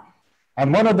time.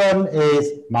 And one of them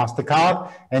is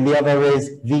MasterCard, and the other is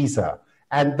Visa.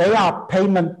 And they are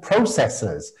payment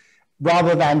processors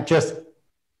rather than just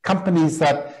companies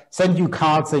that send you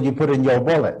cards that you put in your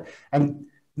wallet. And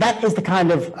that is the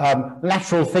kind of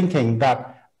lateral thinking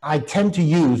that I tend to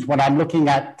use when I'm looking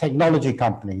at technology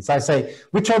companies. I say,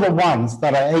 which are the ones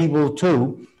that are able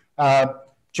to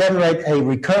generate a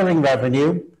recurring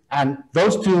revenue? And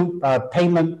those two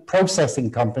payment processing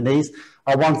companies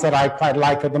are ones that I quite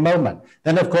like at the moment.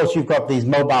 Then, of course, you've got these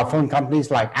mobile phone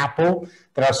companies like Apple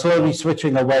that are slowly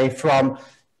switching away from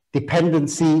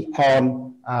dependency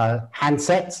on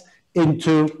handsets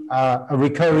into a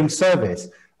recurring service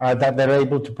that they're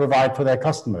able to provide for their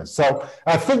customers. So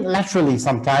think laterally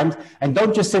sometimes, and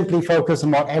don't just simply focus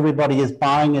on what everybody is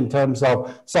buying in terms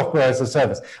of software as a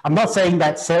service. I'm not saying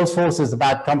that Salesforce is a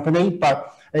bad company,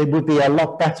 but it would be a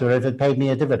lot better if it paid me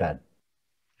a dividend.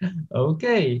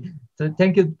 Okay, so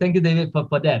thank you, David,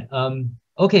 for that.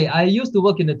 Okay, I used to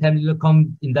work in the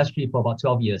telecom industry for about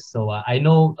 12 years, so I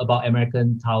know about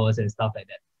American towers and stuff like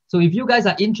that. So if you guys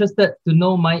are interested to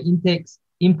know my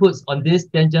inputs on this,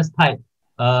 then just type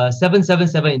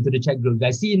 777 into the chat group. If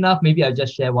I see enough, maybe I'll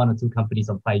just share one or two companies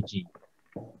on 5G.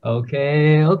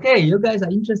 Okay, you guys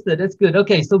are interested. That's good.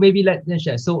 Okay, so maybe let's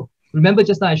share. So remember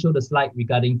just now I showed a slide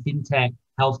regarding fintech,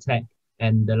 health tech,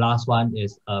 and the last one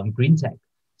is green tech.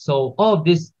 So all of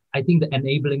this, I think the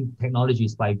enabling technology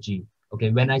is 5G. Okay,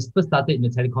 when I first started in the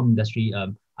telecom industry,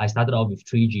 I started off with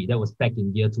 3G. That was back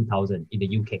in year 2000 in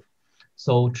the UK.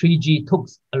 So 3G took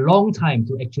a long time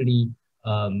to actually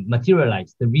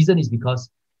materialize. The reason is because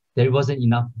there wasn't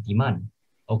enough demand.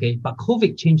 Okay, but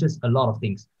COVID changes a lot of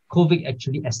things. COVID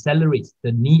actually accelerates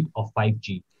the need of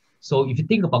 5G. So if you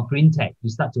think about green tech, you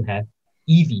start to have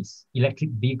EVs, electric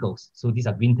vehicles. So these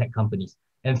are green tech companies.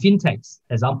 And fintechs,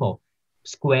 example,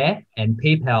 Square and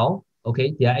PayPal,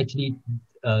 okay, they are actually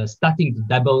starting to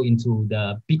dabble into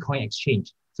the Bitcoin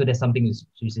exchange. So that's something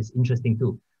which is interesting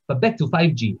too. But back to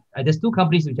 5G, there's two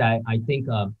companies which I think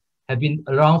have been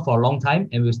around for a long time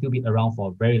and will still be around for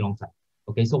a very long time.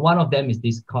 Okay, so one of them is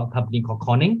this company called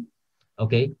Corning.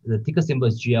 Okay, the ticker symbol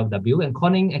is GLW, and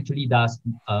Corning actually does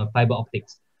fiber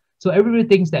optics. So everybody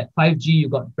thinks that 5G, you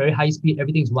got very high speed,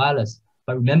 everything's wireless.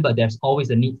 But remember, there's always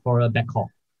a need for a backhaul.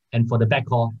 And for the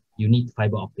backhaul, you need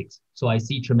fiber optics. So I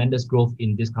see tremendous growth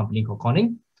in this company called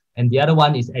Corning. And the other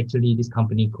one is actually this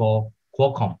company called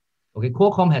Qualcomm. Okay,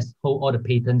 Qualcomm has hold all the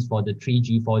patents for the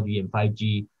 3G, 4G, and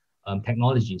 5G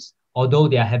technologies. Although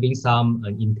they are having some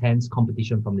intense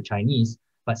competition from the Chinese,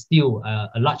 but still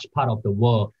a large part of the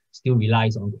world still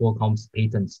relies on Qualcomm's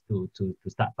patents to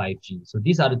start 5G. So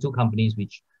these are the two companies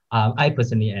which I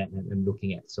personally am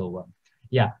looking at. So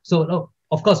yeah, so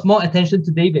of course, more attention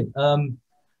to David.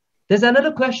 There's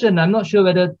another question. I'm not sure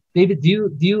whether, David,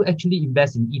 do you actually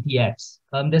invest in ETFs?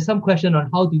 There's some question on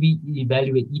how do we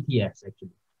evaluate ETFs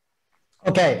actually?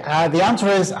 Okay, the answer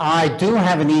is I do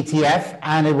have an ETF,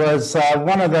 and it was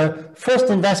one of the first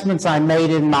investments I made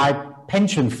in my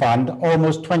pension fund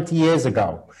almost 20 years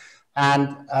ago.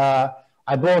 And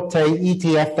I bought a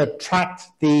ETF that tracked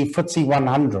the FTSE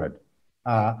 100.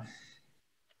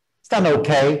 It's done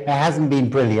okay, it hasn't been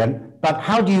brilliant, but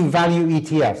how do you value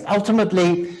ETFs?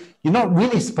 Ultimately, you're not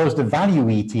really supposed to value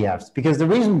ETFs, because the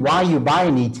reason why you buy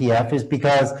an ETF is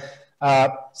because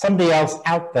somebody else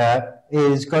out there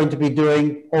is going to be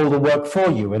doing all the work for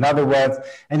you. In other words,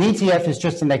 an ETF is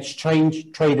just an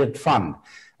exchange-traded fund.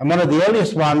 And one of the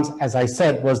earliest ones, as I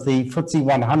said, was the FTSE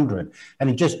 100, and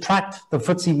it just tracked the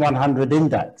FTSE 100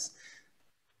 index.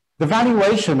 The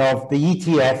valuation of the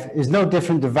ETF is no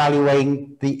different to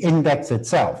valuing the index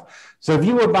itself. So if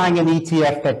you were buying an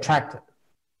ETF that tracked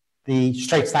the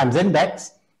Straits Times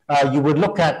Index, you would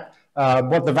look at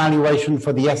what the valuation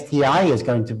for the STI is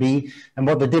going to be and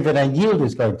what the dividend yield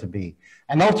is going to be.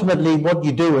 And ultimately, what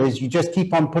you do is you just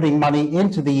keep on putting money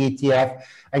into the ETF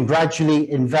and gradually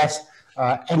invest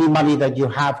any money that you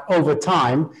have over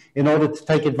time in order to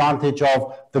take advantage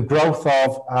of the growth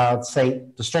of, say,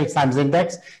 the Straits Times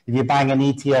Index, if you're buying an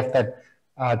ETF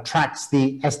that tracks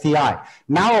the STI.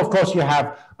 Now, of course, you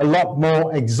have a lot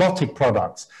more exotic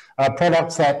products.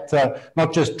 Products that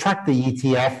not just track the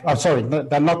ETF,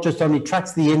 that not just only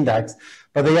tracks the index,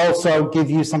 but they also give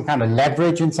you some kind of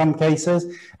leverage in some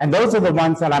cases. And those are the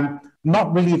ones that I'm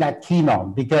not really that keen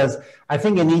on, because I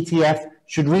think an ETF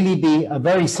should really be a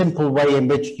very simple way in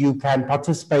which you can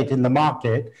participate in the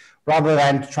market rather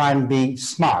than try and be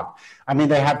smart. I mean,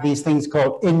 they have these things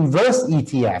called inverse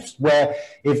ETFs, where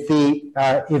if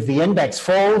the index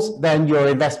falls, then your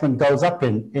investment goes up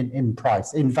in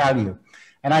price, in value.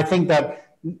 And I think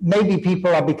that maybe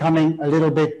people are becoming a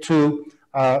little bit too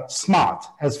smart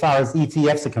as far as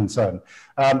ETFs are concerned.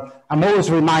 I'm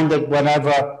always reminded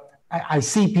whenever I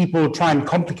see people try and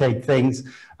complicate things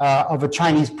of a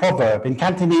Chinese proverb. In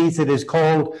Cantonese, it is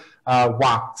called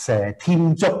Wak Se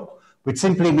Tim Zhuk, which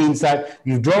simply means that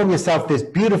you've drawn yourself this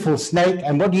beautiful snake,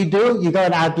 and what do? You go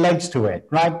and add legs to it,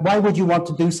 right? Why would you want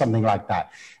to do something like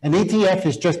that? An ETF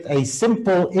is just a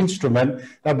simple instrument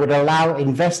that would allow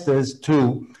investors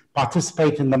to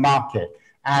participate in the market.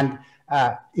 And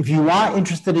if you are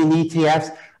interested in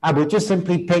ETFs, I would just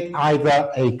simply pick either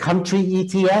a country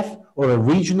ETF or a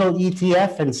regional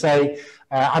ETF and say,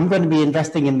 I'm going to be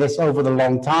investing in this over the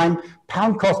long time,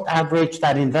 pound cost average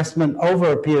that investment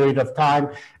over a period of time.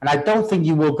 And I don't think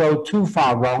you will go too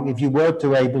far wrong if you were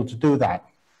to able to do that.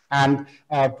 And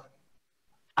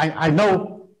I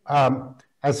know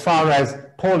as far as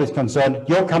Paul is concerned,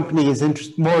 your company is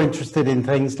more interested in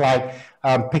things like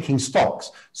picking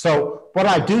stocks. So what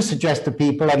I do suggest to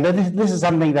people, and this is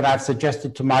something that I've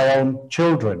suggested to my own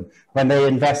children when they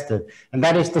invested, and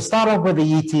that is to start off with the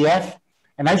ETF.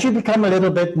 And as you become a little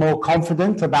bit more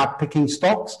confident about picking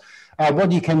stocks,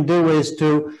 what you can do is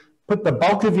to put the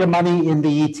bulk of your money in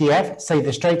the ETF, say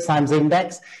the Straits Times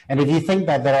Index. And if you think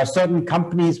that there are certain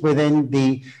companies within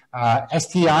the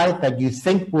STI that you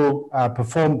think will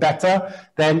perform better,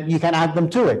 then you can add them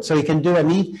to it. So you can do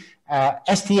an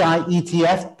STI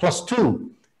ETF plus 2.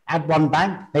 Add one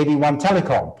bank, maybe one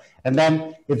telecom. And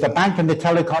then if the bank and the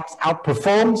telecoms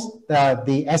outperforms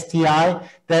the STI,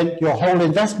 then your whole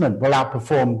investment will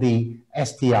outperform the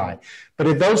STI. But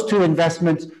if those two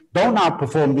investments don't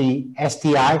outperform the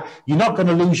STI, you're not going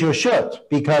to lose your shirt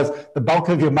because the bulk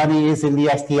of your money is in the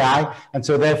STI. And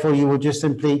so therefore you will just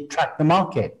simply track the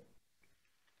market.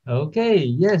 Okay,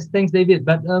 yes, thanks, David.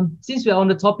 But since we're on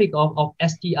the topic of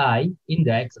STI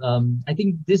index, I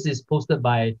think this is posted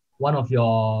by one of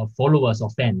your followers or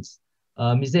fans.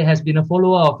 He said has been a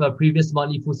follower of previous Smart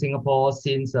Food Singapore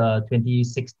since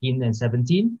 2016 and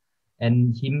 17.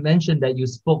 And he mentioned that you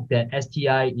spoke that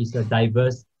STI is a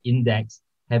diverse index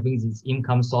having its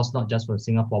income source not just from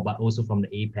Singapore, but also from the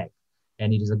APAC.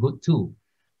 And it is a good tool.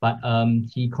 But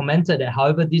he commented that,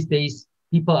 however, these days,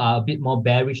 people are a bit more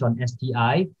bearish on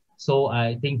STI. So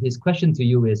I think his question to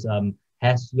you is,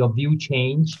 has your view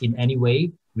changed in any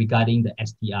way regarding the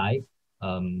STI?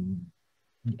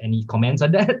 Any comments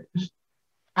on that?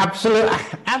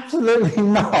 Absolutely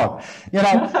not. You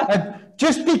know,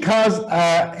 just because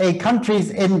a country's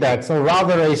index, or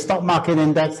rather a stock market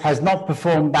index, has not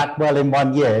performed that well in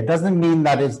 1 year, it doesn't mean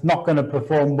that it's not going to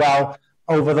perform well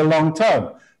over the long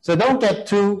term. So don't get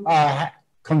too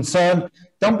concerned.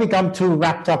 Don't become too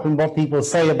wrapped up in what people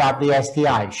say about the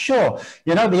STI. Sure,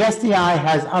 you know, the STI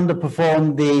has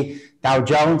underperformed the Dow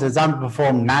Jones, has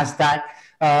underperformed NASDAQ.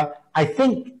 I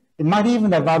think it might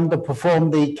even have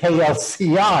underperformed the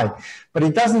KLCI, but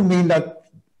it doesn't mean that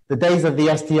the days of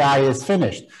the STI is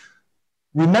finished.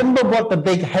 Remember what the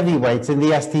big heavyweights in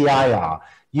the STI are.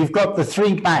 You've got the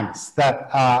 3 banks that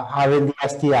are in the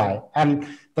STI, and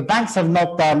the banks have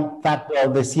not done that well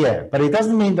this year, but it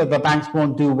doesn't mean that the banks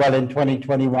won't do well in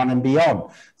 2021 and beyond.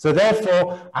 So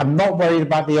therefore, I'm not worried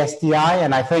about the STI,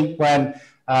 and I think when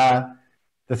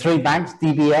the 3 banks,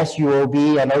 DBS,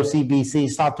 UOB, and OCBC,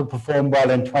 start to perform well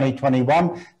in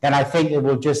 2021, then I think it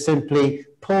will just simply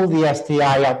pull the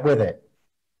STI up with it.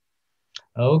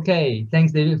 Okay,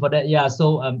 thanks, David, for that. Yeah,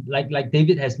 so like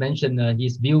David has mentioned,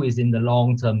 his view is in the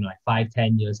long term, like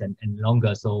 5-10 years and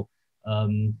longer. So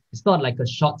it's not like a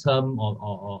short term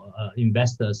or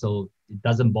investor, so it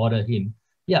doesn't bother him.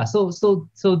 Yeah, so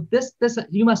this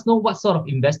you must know what sort of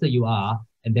investor you are,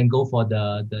 and then go for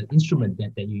the instrument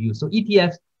that you use. So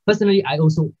ETFs, personally, I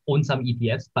also own some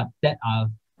ETFs, but that are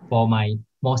for my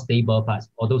more stable parts.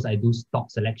 For those, I do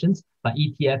stock selections, but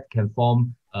ETF can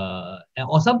form,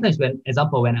 or sometimes when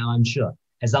I'm unsure.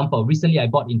 Example, recently I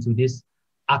bought into this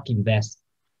ARK Invest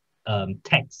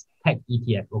tech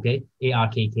ETF, okay,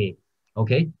 ARKK,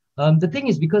 okay. The thing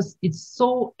is, because it's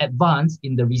so advanced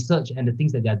in the research and the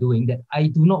things that they're doing, that I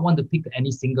do not want to pick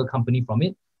any single company from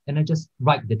it, and I just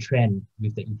ride the trend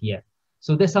with the ETF.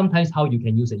 So that's sometimes how you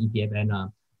can use an ETF. And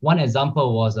one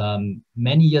example was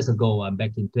many years ago,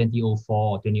 back in 2004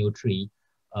 or 2003,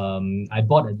 I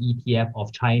bought an ETF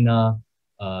of China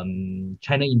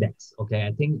Index. Okay,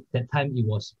 I think that time it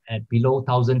was at below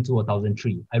 1,002 or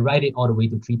 1,003. I ride it all the way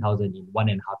to 3,000 in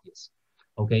 1.5 years.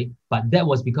 Okay, but that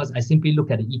was because I simply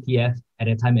looked at the ETF at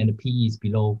the time and the PE is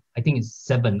below, I think it's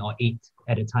 7 or 8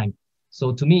 at the time.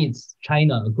 So to me, it's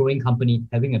China, a growing company,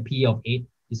 having a PE of 8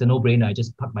 is a no-brainer. I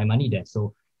just park my money there.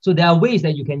 So there are ways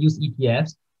that you can use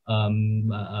ETFs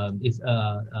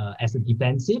as a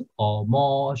defensive, or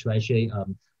more, should I say,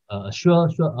 a surer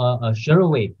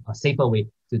way, a safer way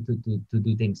to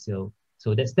do things. So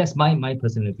that's my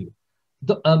personal view.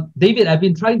 David, I've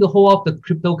been trying to hold off the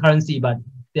cryptocurrency, but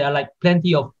there are like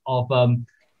plenty of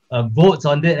votes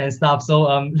on it and stuff. So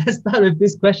let's start with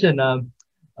this question.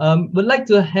 Would like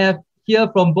to hear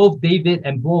from both David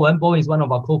and Bowen. Bowen is one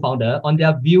of our co-founders, on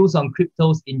their views on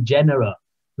cryptos in general,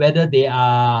 whether they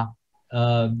are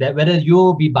whether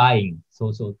you'll be buying.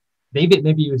 So David,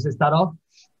 maybe you should start off.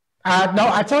 No,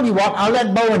 I tell you what, I'll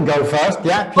let Bowen go first.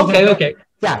 Yeah. Okay.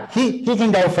 Yeah, he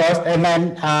can go first, and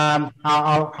then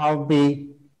I'll be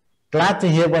glad to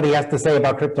hear what he has to say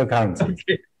about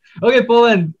cryptocurrency. Okay,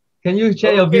 Bowen, can you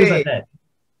share your views on that?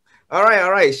 All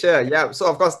right, sure. Yeah. So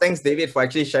of course, thanks, David, for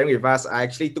actually sharing with us. I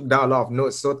actually took down a lot of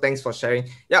notes, so thanks for sharing.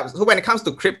 Yeah. So when it comes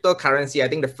to cryptocurrency, I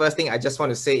think the first thing I just want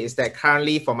to say is that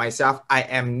currently for myself, I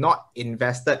am not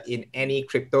invested in any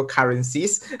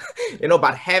cryptocurrencies,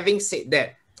 but having said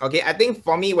that, okay, I think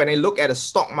for me, when I look at the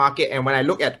stock market and when I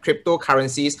look at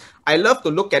cryptocurrencies, I love to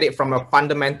look at it from a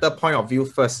fundamental point of view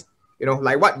first.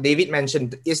 Like what David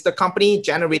mentioned, is the company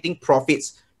generating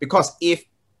profits? Because if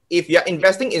you're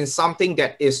investing in something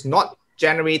that is not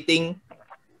generating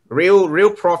real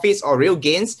profits or real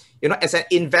gains, as an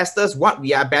investors, what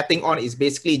we are betting on is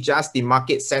basically just the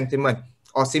market sentiment,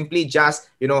 or simply just,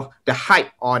 the hype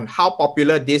on how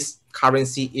popular this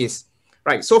currency is,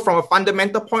 right? So from a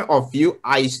fundamental point of view,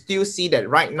 I still see that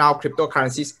right now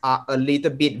cryptocurrencies are a little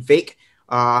bit vague.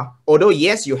 Although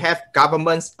yes, you have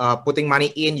governments putting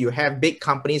money in, you have big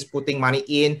companies putting money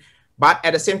in, But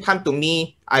at the same time, to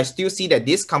me, I still see that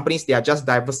these companies, they are just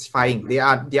diversifying. They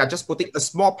are just putting a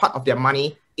small part of their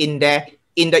money in there.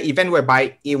 In the event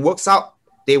whereby it works out,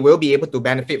 they will be able to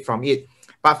benefit from it.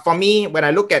 But for me, when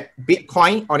I look at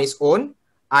Bitcoin on its own,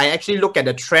 I actually look at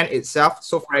the trend itself.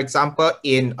 So for example,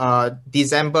 in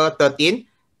December 13,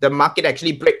 the market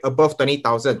actually break above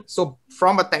 20,000. So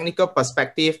from a technical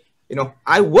perspective,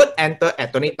 I would enter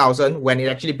at 20,000 when it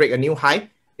actually break a new high,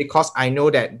 because I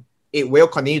know that it will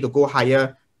continue to go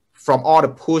higher from all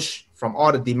the push, from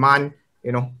all the demand,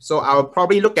 So I'll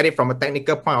probably look at it from a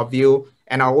technical point of view,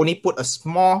 and I'll only put a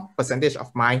small percentage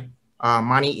of my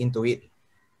money into it.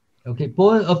 Okay,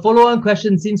 a follow-on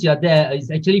question, since you're there, is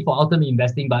actually for ultimate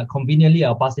investing, but conveniently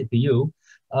I'll pass it to you.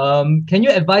 Can you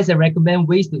advise and recommend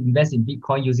ways to invest in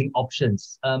Bitcoin using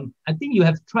options? I think you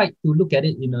have tried to look at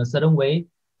it in a certain way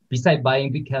besides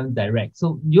buying Bitcoin direct.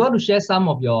 So you want to share some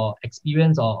of your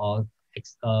experience or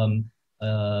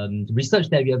research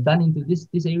that you have done into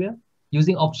this area,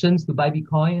 using options to buy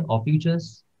Bitcoin or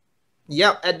futures?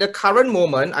 Yeah, at the current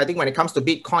moment, I think when it comes to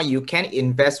Bitcoin, you can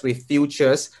invest with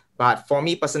futures. But for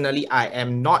me personally, I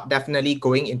am not definitely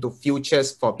going into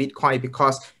futures for Bitcoin,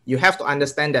 because you have to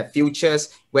understand that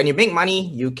futures, when you make money,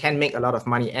 you can make a lot of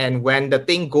money. And when the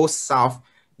thing goes south,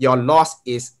 your loss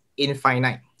is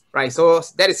infinite, right? So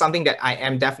that is something that I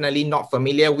am definitely not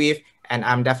familiar with, and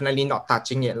I'm definitely not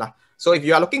touching it. So if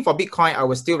you are looking for Bitcoin, I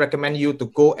would still recommend you to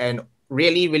go and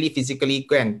really, really physically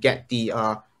go and get the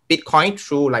Bitcoin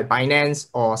through like Binance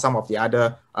or some of the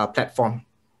other platform.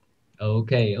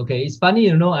 Okay. It's funny,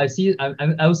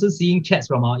 I'm also seeing chats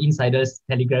from our insiders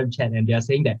Telegram chat, and they are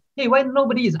saying that, hey, why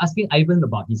nobody is asking Ivan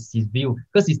about his view?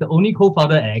 Because he's the only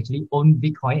co-founder that actually owns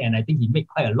Bitcoin, and I think he made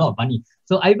quite a lot of money.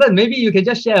 So Ivan, maybe you can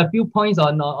just share a few points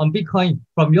on Bitcoin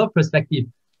from your perspective.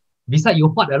 Besides,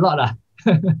 you fought a lot.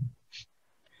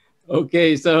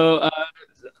 Okay, so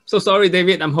sorry,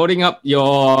 David, I'm holding up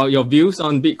your views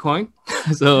on Bitcoin.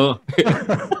 So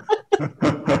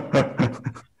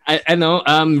I know.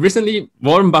 Recently,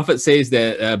 Warren Buffett says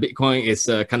that Bitcoin is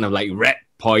kind of like rat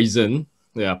poison.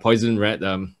 Yeah, poison rat.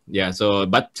 So,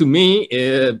 but to me,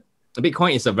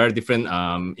 Bitcoin is a very different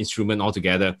instrument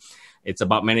altogether. It's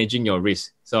about managing your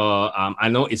risk. So I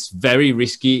know it's very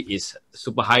risky. It's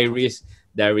super high risk.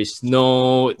 There's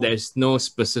no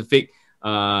specific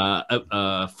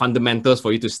fundamentals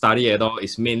for you to study at all.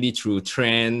 It's mainly through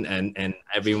trend and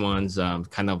everyone's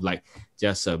kind of like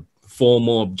just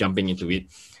FOMO of jumping into it.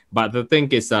 But the thing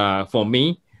is, for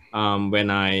me, when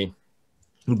I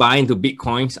buy into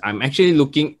Bitcoins, I'm actually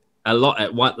looking a lot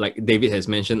at what, like David has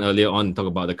mentioned earlier on, talk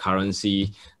about the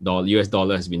currency, US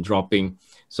dollar has been dropping.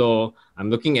 So I'm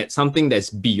looking at something that's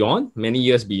beyond, many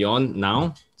years beyond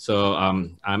now. So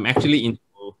I'm actually into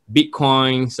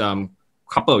Bitcoins a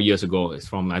couple of years ago. It's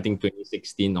from, I think,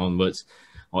 2016 onwards,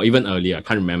 or even earlier, I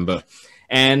can't remember.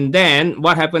 And then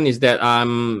what happened is that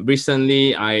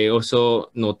recently I also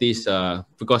noticed,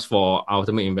 because for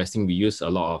ultimate investing, we use a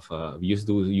lot of, we used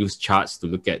to use charts to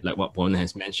look at like what Warren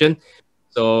has mentioned.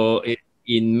 So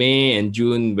in May and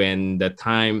June, when the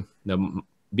time the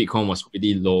Bitcoin was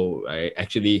pretty low, I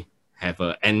actually have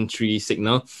an entry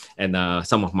signal, and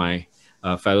some of my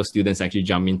fellow students actually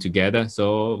jump in together.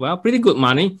 So, well, pretty good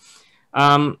money.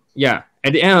 Yeah,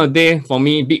 at the end of the day, for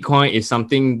me, Bitcoin is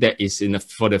something that is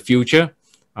for the future.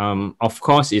 Of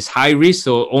course, it's high risk,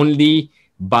 so only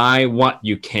buy what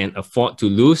you can afford to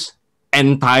lose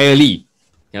entirely.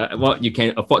 Yeah, what you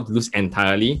can afford to lose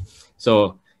entirely.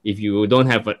 So if you don't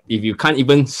have, if you can't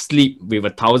even sleep with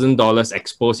 $1,000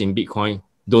 exposed in Bitcoin,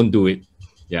 don't do it.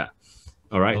 Yeah.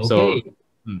 All right. Okay. So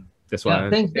that's why.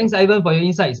 Yeah, thanks, Ivan, for your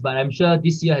insights. But I'm sure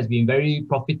this year has been very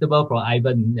profitable for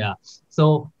Ivan. Yeah.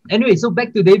 So anyway, so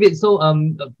back to David. So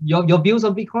your views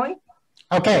on Bitcoin?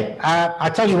 Okay.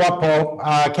 I tell you what, Paul.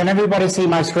 Can everybody see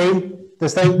my screen?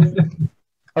 This thing?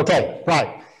 Okay.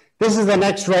 Right. This is the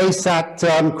next race at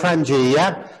Kranji.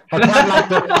 Yeah.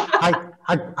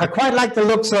 I quite like the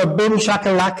looks of Boom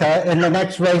Shakalaka in the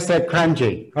next race at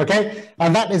Kranji. Okay.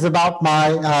 And that is about my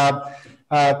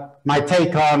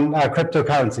take on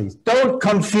cryptocurrencies.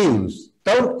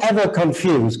 Don't ever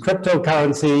confuse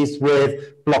cryptocurrencies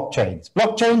with blockchains.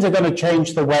 Blockchains are going to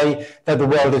change the way that the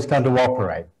world is going to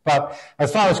operate. But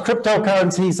as far as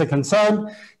cryptocurrencies are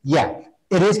concerned, yeah,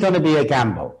 it is going to be a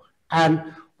gamble.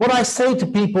 And what I say to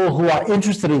people who are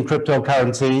interested in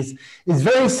cryptocurrencies is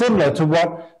very similar to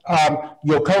what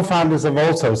your co-founders have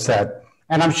also said.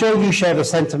 And I'm sure you share the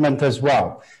sentiment as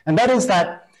well. And that is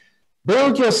that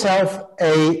build yourself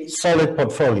a solid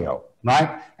portfolio,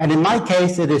 right? And in my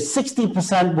case, it is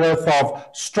 60% worth of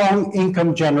strong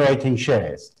income generating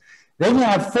shares. Then you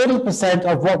have 40%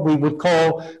 of what we would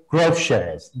call growth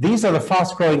shares. These are the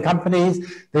fast-growing companies.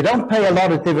 They don't pay a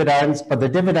lot of dividends, but the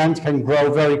dividends can grow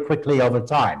very quickly over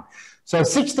time. So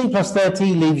 60 plus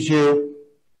 30 leaves you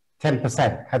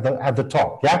 10% at the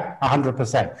top, yeah,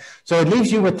 100%. So it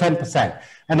leaves you with 10%.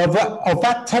 And of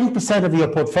that 10% of your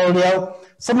portfolio,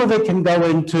 some of it can go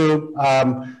into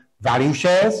value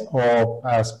shares or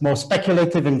more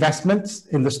speculative investments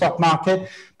in the stock market,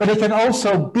 but it can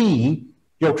also be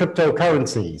your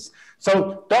cryptocurrencies.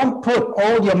 So don't put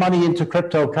all your money into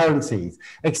cryptocurrencies,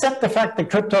 except the fact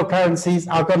that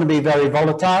cryptocurrencies are going to be very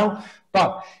volatile.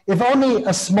 But if only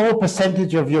a small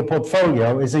percentage of your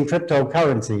portfolio is in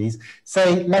cryptocurrencies,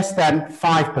 say less than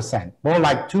 5%, more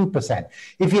like 2%,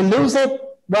 if you lose it,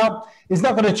 well, it's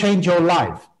not going to change your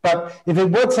life. But if it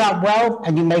works out well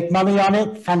and you make money on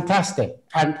it, fantastic.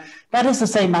 And that is the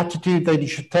same attitude that you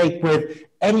should take with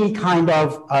any kind of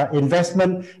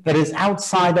investment that is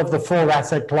outside of the 4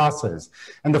 asset classes.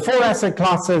 And the 4 asset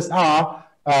classes are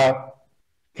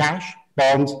cash,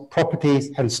 bonds,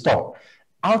 properties, and stock.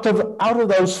 Out of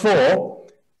those 4,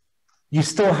 you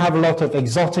still have a lot of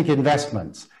exotic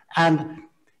investments. And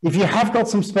if you have got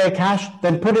some spare cash,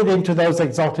 then put it into those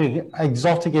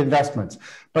exotic investments.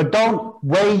 But don't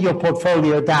weigh your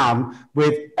portfolio down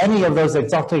with any of those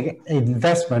exotic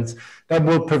investments that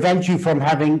will prevent you from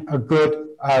having a good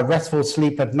restful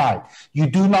sleep at night. You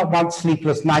do not want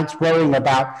sleepless nights worrying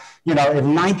about, if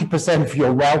 90% of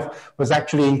your wealth was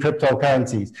actually in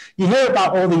cryptocurrencies. You hear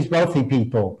about all these wealthy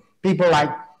people like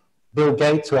Bill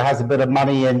Gates, who has a bit of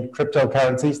money in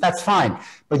cryptocurrencies. That's fine,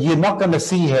 but you're not going to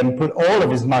see him put all of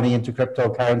his money into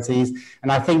cryptocurrencies.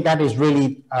 And I think that is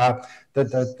really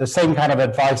the same kind of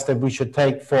advice that we should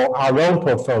take for our own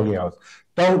portfolios.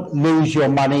 Don't lose your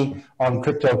money on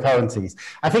cryptocurrencies.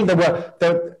 I think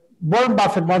Warren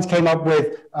Buffett once came up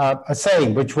with a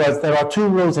saying, which was, there are 2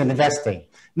 rules in investing.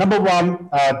 Number 1,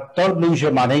 don't lose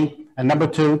your money. And number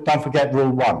 2, don't forget rule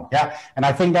 1. Yeah. And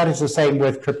I think that is the same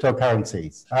with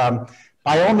cryptocurrencies.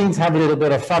 By all means, have a little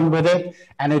bit of fun with it.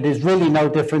 And it is really no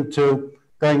different to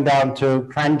going down to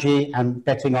Kranji and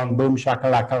betting on boom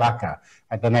shakalaka laka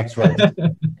at the next race.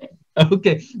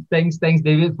 Okay. Thanks,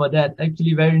 David, for that.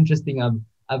 Actually, very interesting.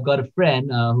 I've got a friend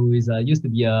who is used to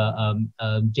be a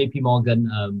JP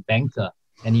Morgan banker,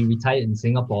 and he retired in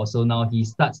Singapore. So now he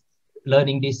starts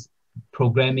learning this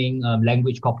programming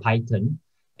language called Python.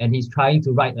 And he's trying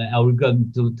to write an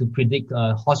algorithm to predict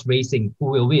horse racing, who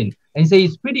will win. And he says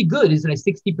it's pretty good. It's like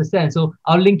 60%. So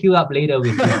I'll link you up later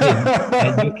with him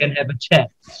and you can have a chat.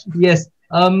 Yes.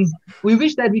 We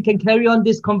wish that we can carry on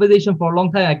this conversation for a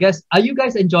long time, I guess. Are you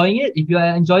guys enjoying it? If you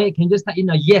are enjoying it, can you just type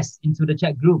in a yes into the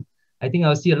chat group? I think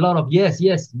I'll see a lot of yes,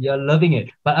 you're loving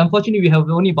it. But unfortunately, we have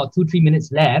only about 2-3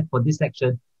 minutes left for this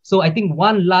section. So I think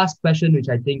one last question, which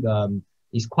I think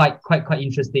is quite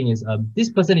interesting, is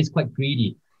this person is quite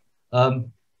greedy.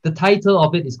 The title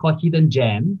of it is called Hidden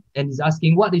Gem, and he's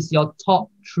asking, what is your top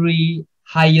 3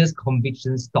 highest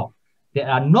conviction stock that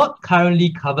are not currently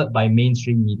covered by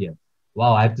mainstream media?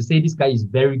 Wow, I have to say this guy is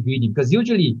very greedy, because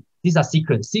usually these are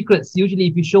secrets. Usually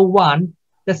if you show one,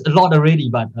 that's a lot already.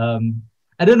 But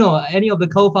I don't know, any of the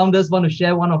co-founders want to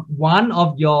share one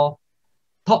of your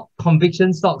top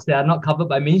conviction stocks that are not covered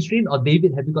by mainstream? Or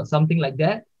David, have you got something like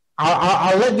that?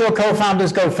 I'll let your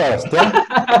co-founders go first.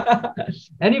 Yeah?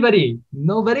 Anybody?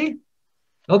 Nobody?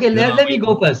 Okay, let me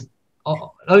go first.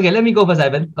 Okay, let me go first,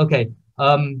 Ivan. Okay.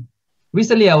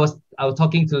 Recently I was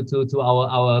talking to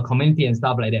our community and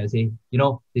stuff like that. I say,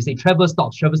 they say travel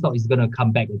stocks is gonna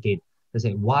come back again. They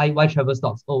say, why travel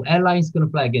stocks? Oh, airlines gonna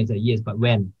fly again. I say, yes, but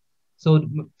when? So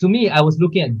to me, I was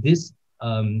looking at this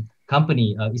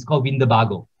company. It's called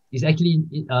Winnebago. It's actually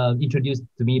introduced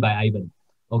to me by Ivan.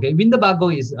 Okay, Winnebago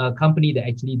is a company that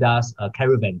actually does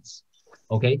caravans.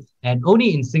 Okay, and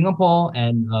only in Singapore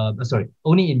and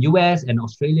only in US and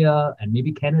Australia and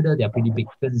maybe Canada, they're pretty big.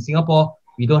 Because in Singapore,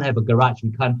 we don't have a garage,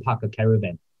 we can't park a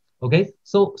caravan. Okay,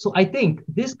 so I think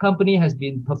this company has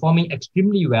been performing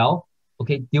extremely well,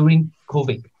 okay, during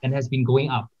COVID, and has been going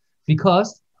up,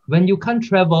 because when you can't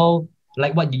travel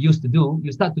like what you used to do,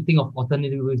 you start to think of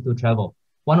alternative ways to travel.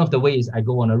 One of the ways, I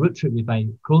go on a road trip with my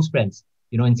close friends.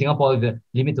 In Singapore, if you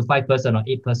limit to 5 person or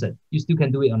 8 person, you still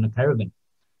can do it on a caravan.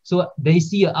 So they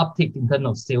see an uptick in terms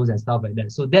of sales and stuff like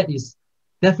that. So that is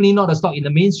definitely not a stock in the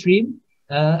mainstream.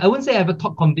 I wouldn't say I have a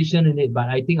top conviction in it, but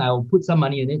I think I'll put some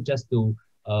money in it just to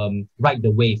ride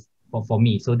the wave for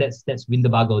me. So that's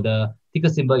Winnebago. The ticker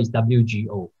symbol is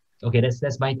WGO. Okay,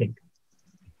 that's my take.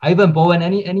 Ivan, Bowen,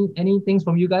 any things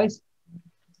from you guys?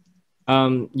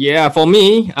 Yeah, for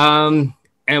me, and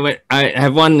I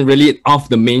have one really off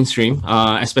the mainstream,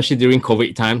 especially during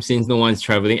COVID time, since no one's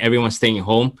traveling, everyone's staying at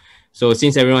home. So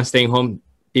since everyone's staying home,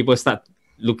 people start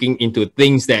looking into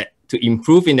things that to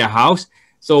improve in their house.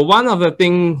 So one of the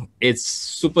things it's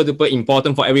super duper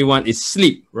important for everyone is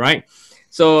sleep, right?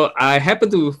 So I happen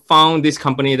to found this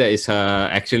company that is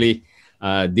actually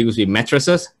deals with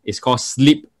mattresses. It's called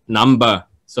Sleep Number.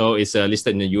 So it's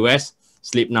listed in the US.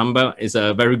 Sleep Number is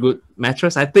a very good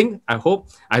mattress, I think. I hope.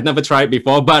 I've never tried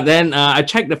before, but then I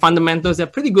checked the fundamentals. They're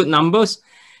pretty good numbers.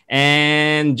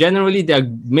 And generally,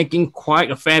 they're making quite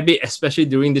a fair bit, especially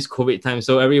during this COVID time.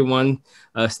 So everyone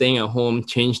staying at home,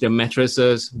 change their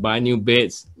mattresses, buy new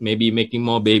beds, maybe making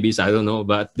more babies. I don't know.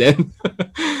 But then,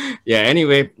 yeah,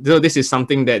 anyway, so this is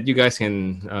something that you guys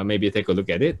can maybe take a look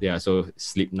at it. Yeah, so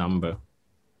Sleep Number.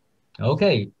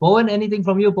 Okay. Bowen, anything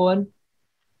from you, Bowen?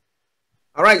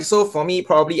 All right, so for me,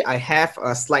 probably I have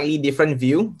a slightly different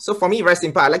view. So for me, very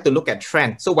simple, I like to look at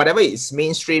trend. So whatever is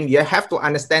mainstream, you have to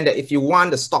understand that if you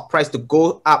want the stock price to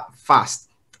go up fast,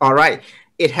 all right,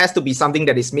 it has to be something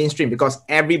that is mainstream because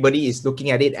everybody is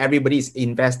looking at it, everybody is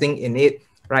investing in it,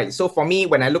 right? So for me,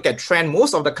 when I look at trend,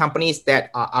 most of the companies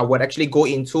that I would actually go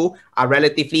into are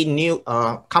relatively new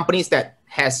companies that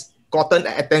has gotten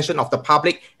the attention of the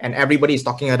public and everybody is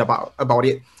talking about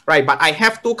it, right? But I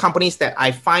have two companies that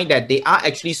I find that they are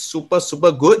actually super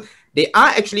good. They are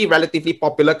actually relatively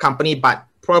popular company, but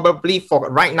probably for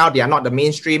right now, they are not the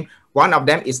mainstream. One of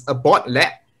them is Abbott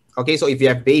Lab. Okay, so if you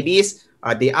have babies,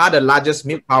 they are the largest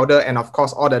milk powder, and of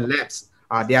course, all the labs,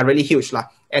 they are really huge.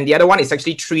 And the other one is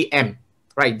actually 3M,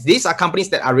 right? These are companies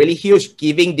that are really huge,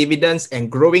 giving dividends and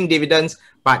growing dividends,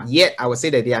 but yet I would say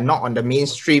that they are not on the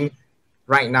mainstream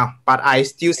right now, but I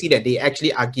still see that they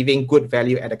actually are giving good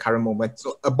value at the current moment.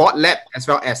 So Abbott Lab as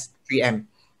well as 3M.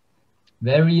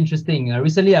 Very interesting.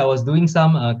 Recently, I was doing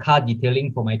some car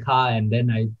detailing for my car, and then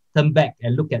I turned back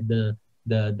and look at the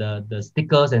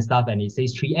stickers and stuff, and it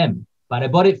says 3M. But I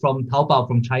bought it from Taobao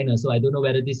from China, so I don't know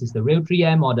whether this is the real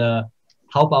 3M or the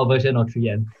Taobao version of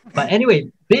 3M. But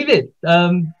anyway, David,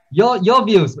 your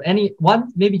views.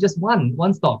 Maybe just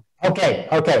one stock. Okay.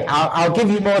 I'll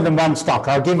give you more than one stock.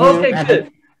 I'll give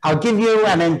you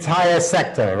an entire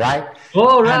sector, right?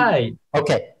 All right.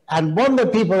 Okay. And one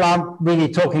that people aren't really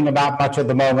talking about much at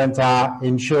the moment are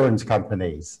insurance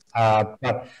companies.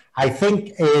 But I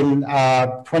think in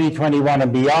 2021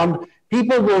 and beyond,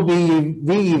 people will be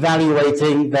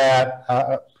reevaluating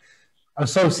their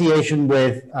association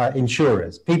with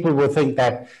insurers. People will think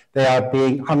that they are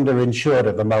being underinsured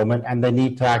at the moment and they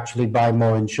need to actually buy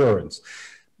more insurance.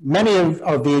 Many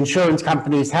of the insurance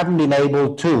companies haven't been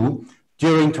able to,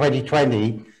 during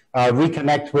 2020,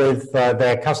 reconnect with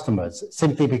their customers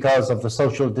simply because of the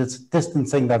social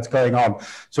distancing that's going on.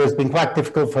 So it's been quite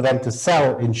difficult for them to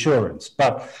sell insurance.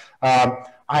 But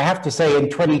I have to say in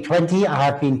 2020, I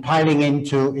have been piling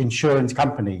into insurance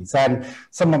companies. And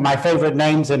some of my favorite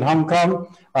names in Hong Kong,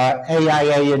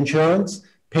 AIA Insurance,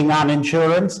 Ping An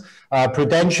Insurance,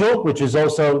 Prudential, which is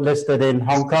also listed in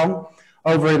Hong Kong.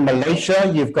 Over in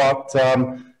Malaysia, you've got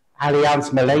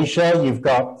Allianz Malaysia, you've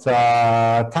got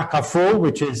Takaful,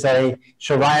 which is a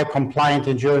Sharia-compliant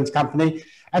insurance company.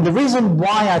 And the reason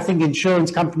why I think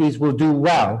insurance companies will do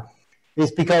well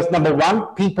is because, number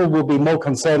one, people will be more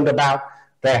concerned about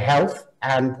their health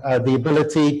and the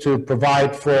ability to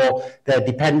provide for their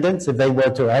dependents if they were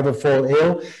to ever fall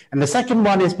ill. And the second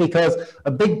one is because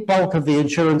a big bulk of the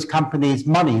insurance company's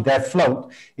money, their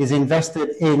float, is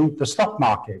invested in the stock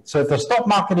market. So if the stock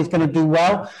market is going to do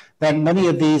well, then many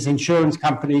of these insurance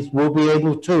companies will be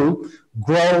able to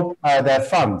grow their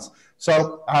funds.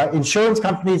 So insurance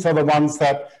companies are the ones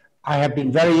that I have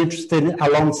been very interested in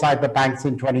alongside the banks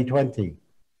in 2020.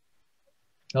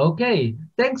 Okay,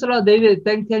 thanks a lot, David.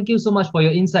 Thank you so much for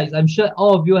your insights. I'm sure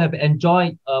all of you have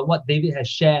enjoyed what David has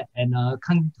shared, and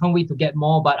can't wait to get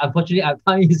more. But unfortunately, our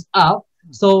time is up.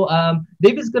 So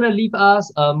David's gonna leave us,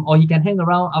 or he can hang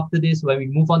around after this when we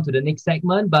move on to the next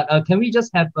segment. But can we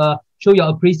just have show your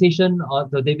appreciation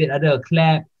to David, either a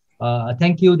clap,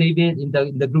 thank you, David, in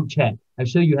the group chat. I'm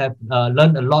sure you have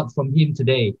learned a lot from him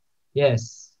today.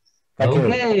 Yes.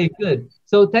 Okay, good.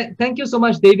 So thank you so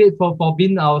much, David, for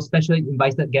being our special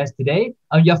invited guest today.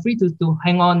 You're free to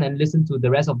hang on and listen to the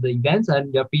rest of the events,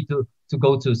 and you're free to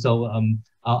go to. So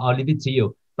I'll leave it to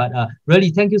you. But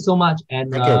really, thank you so much.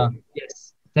 And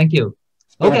yes, thank you.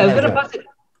 Okay, I'm going to pass it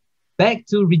back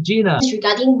to Regina.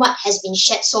 Regarding what has been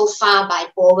shared so far by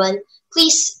Bowen,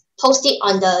 please post it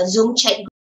on the Zoom chat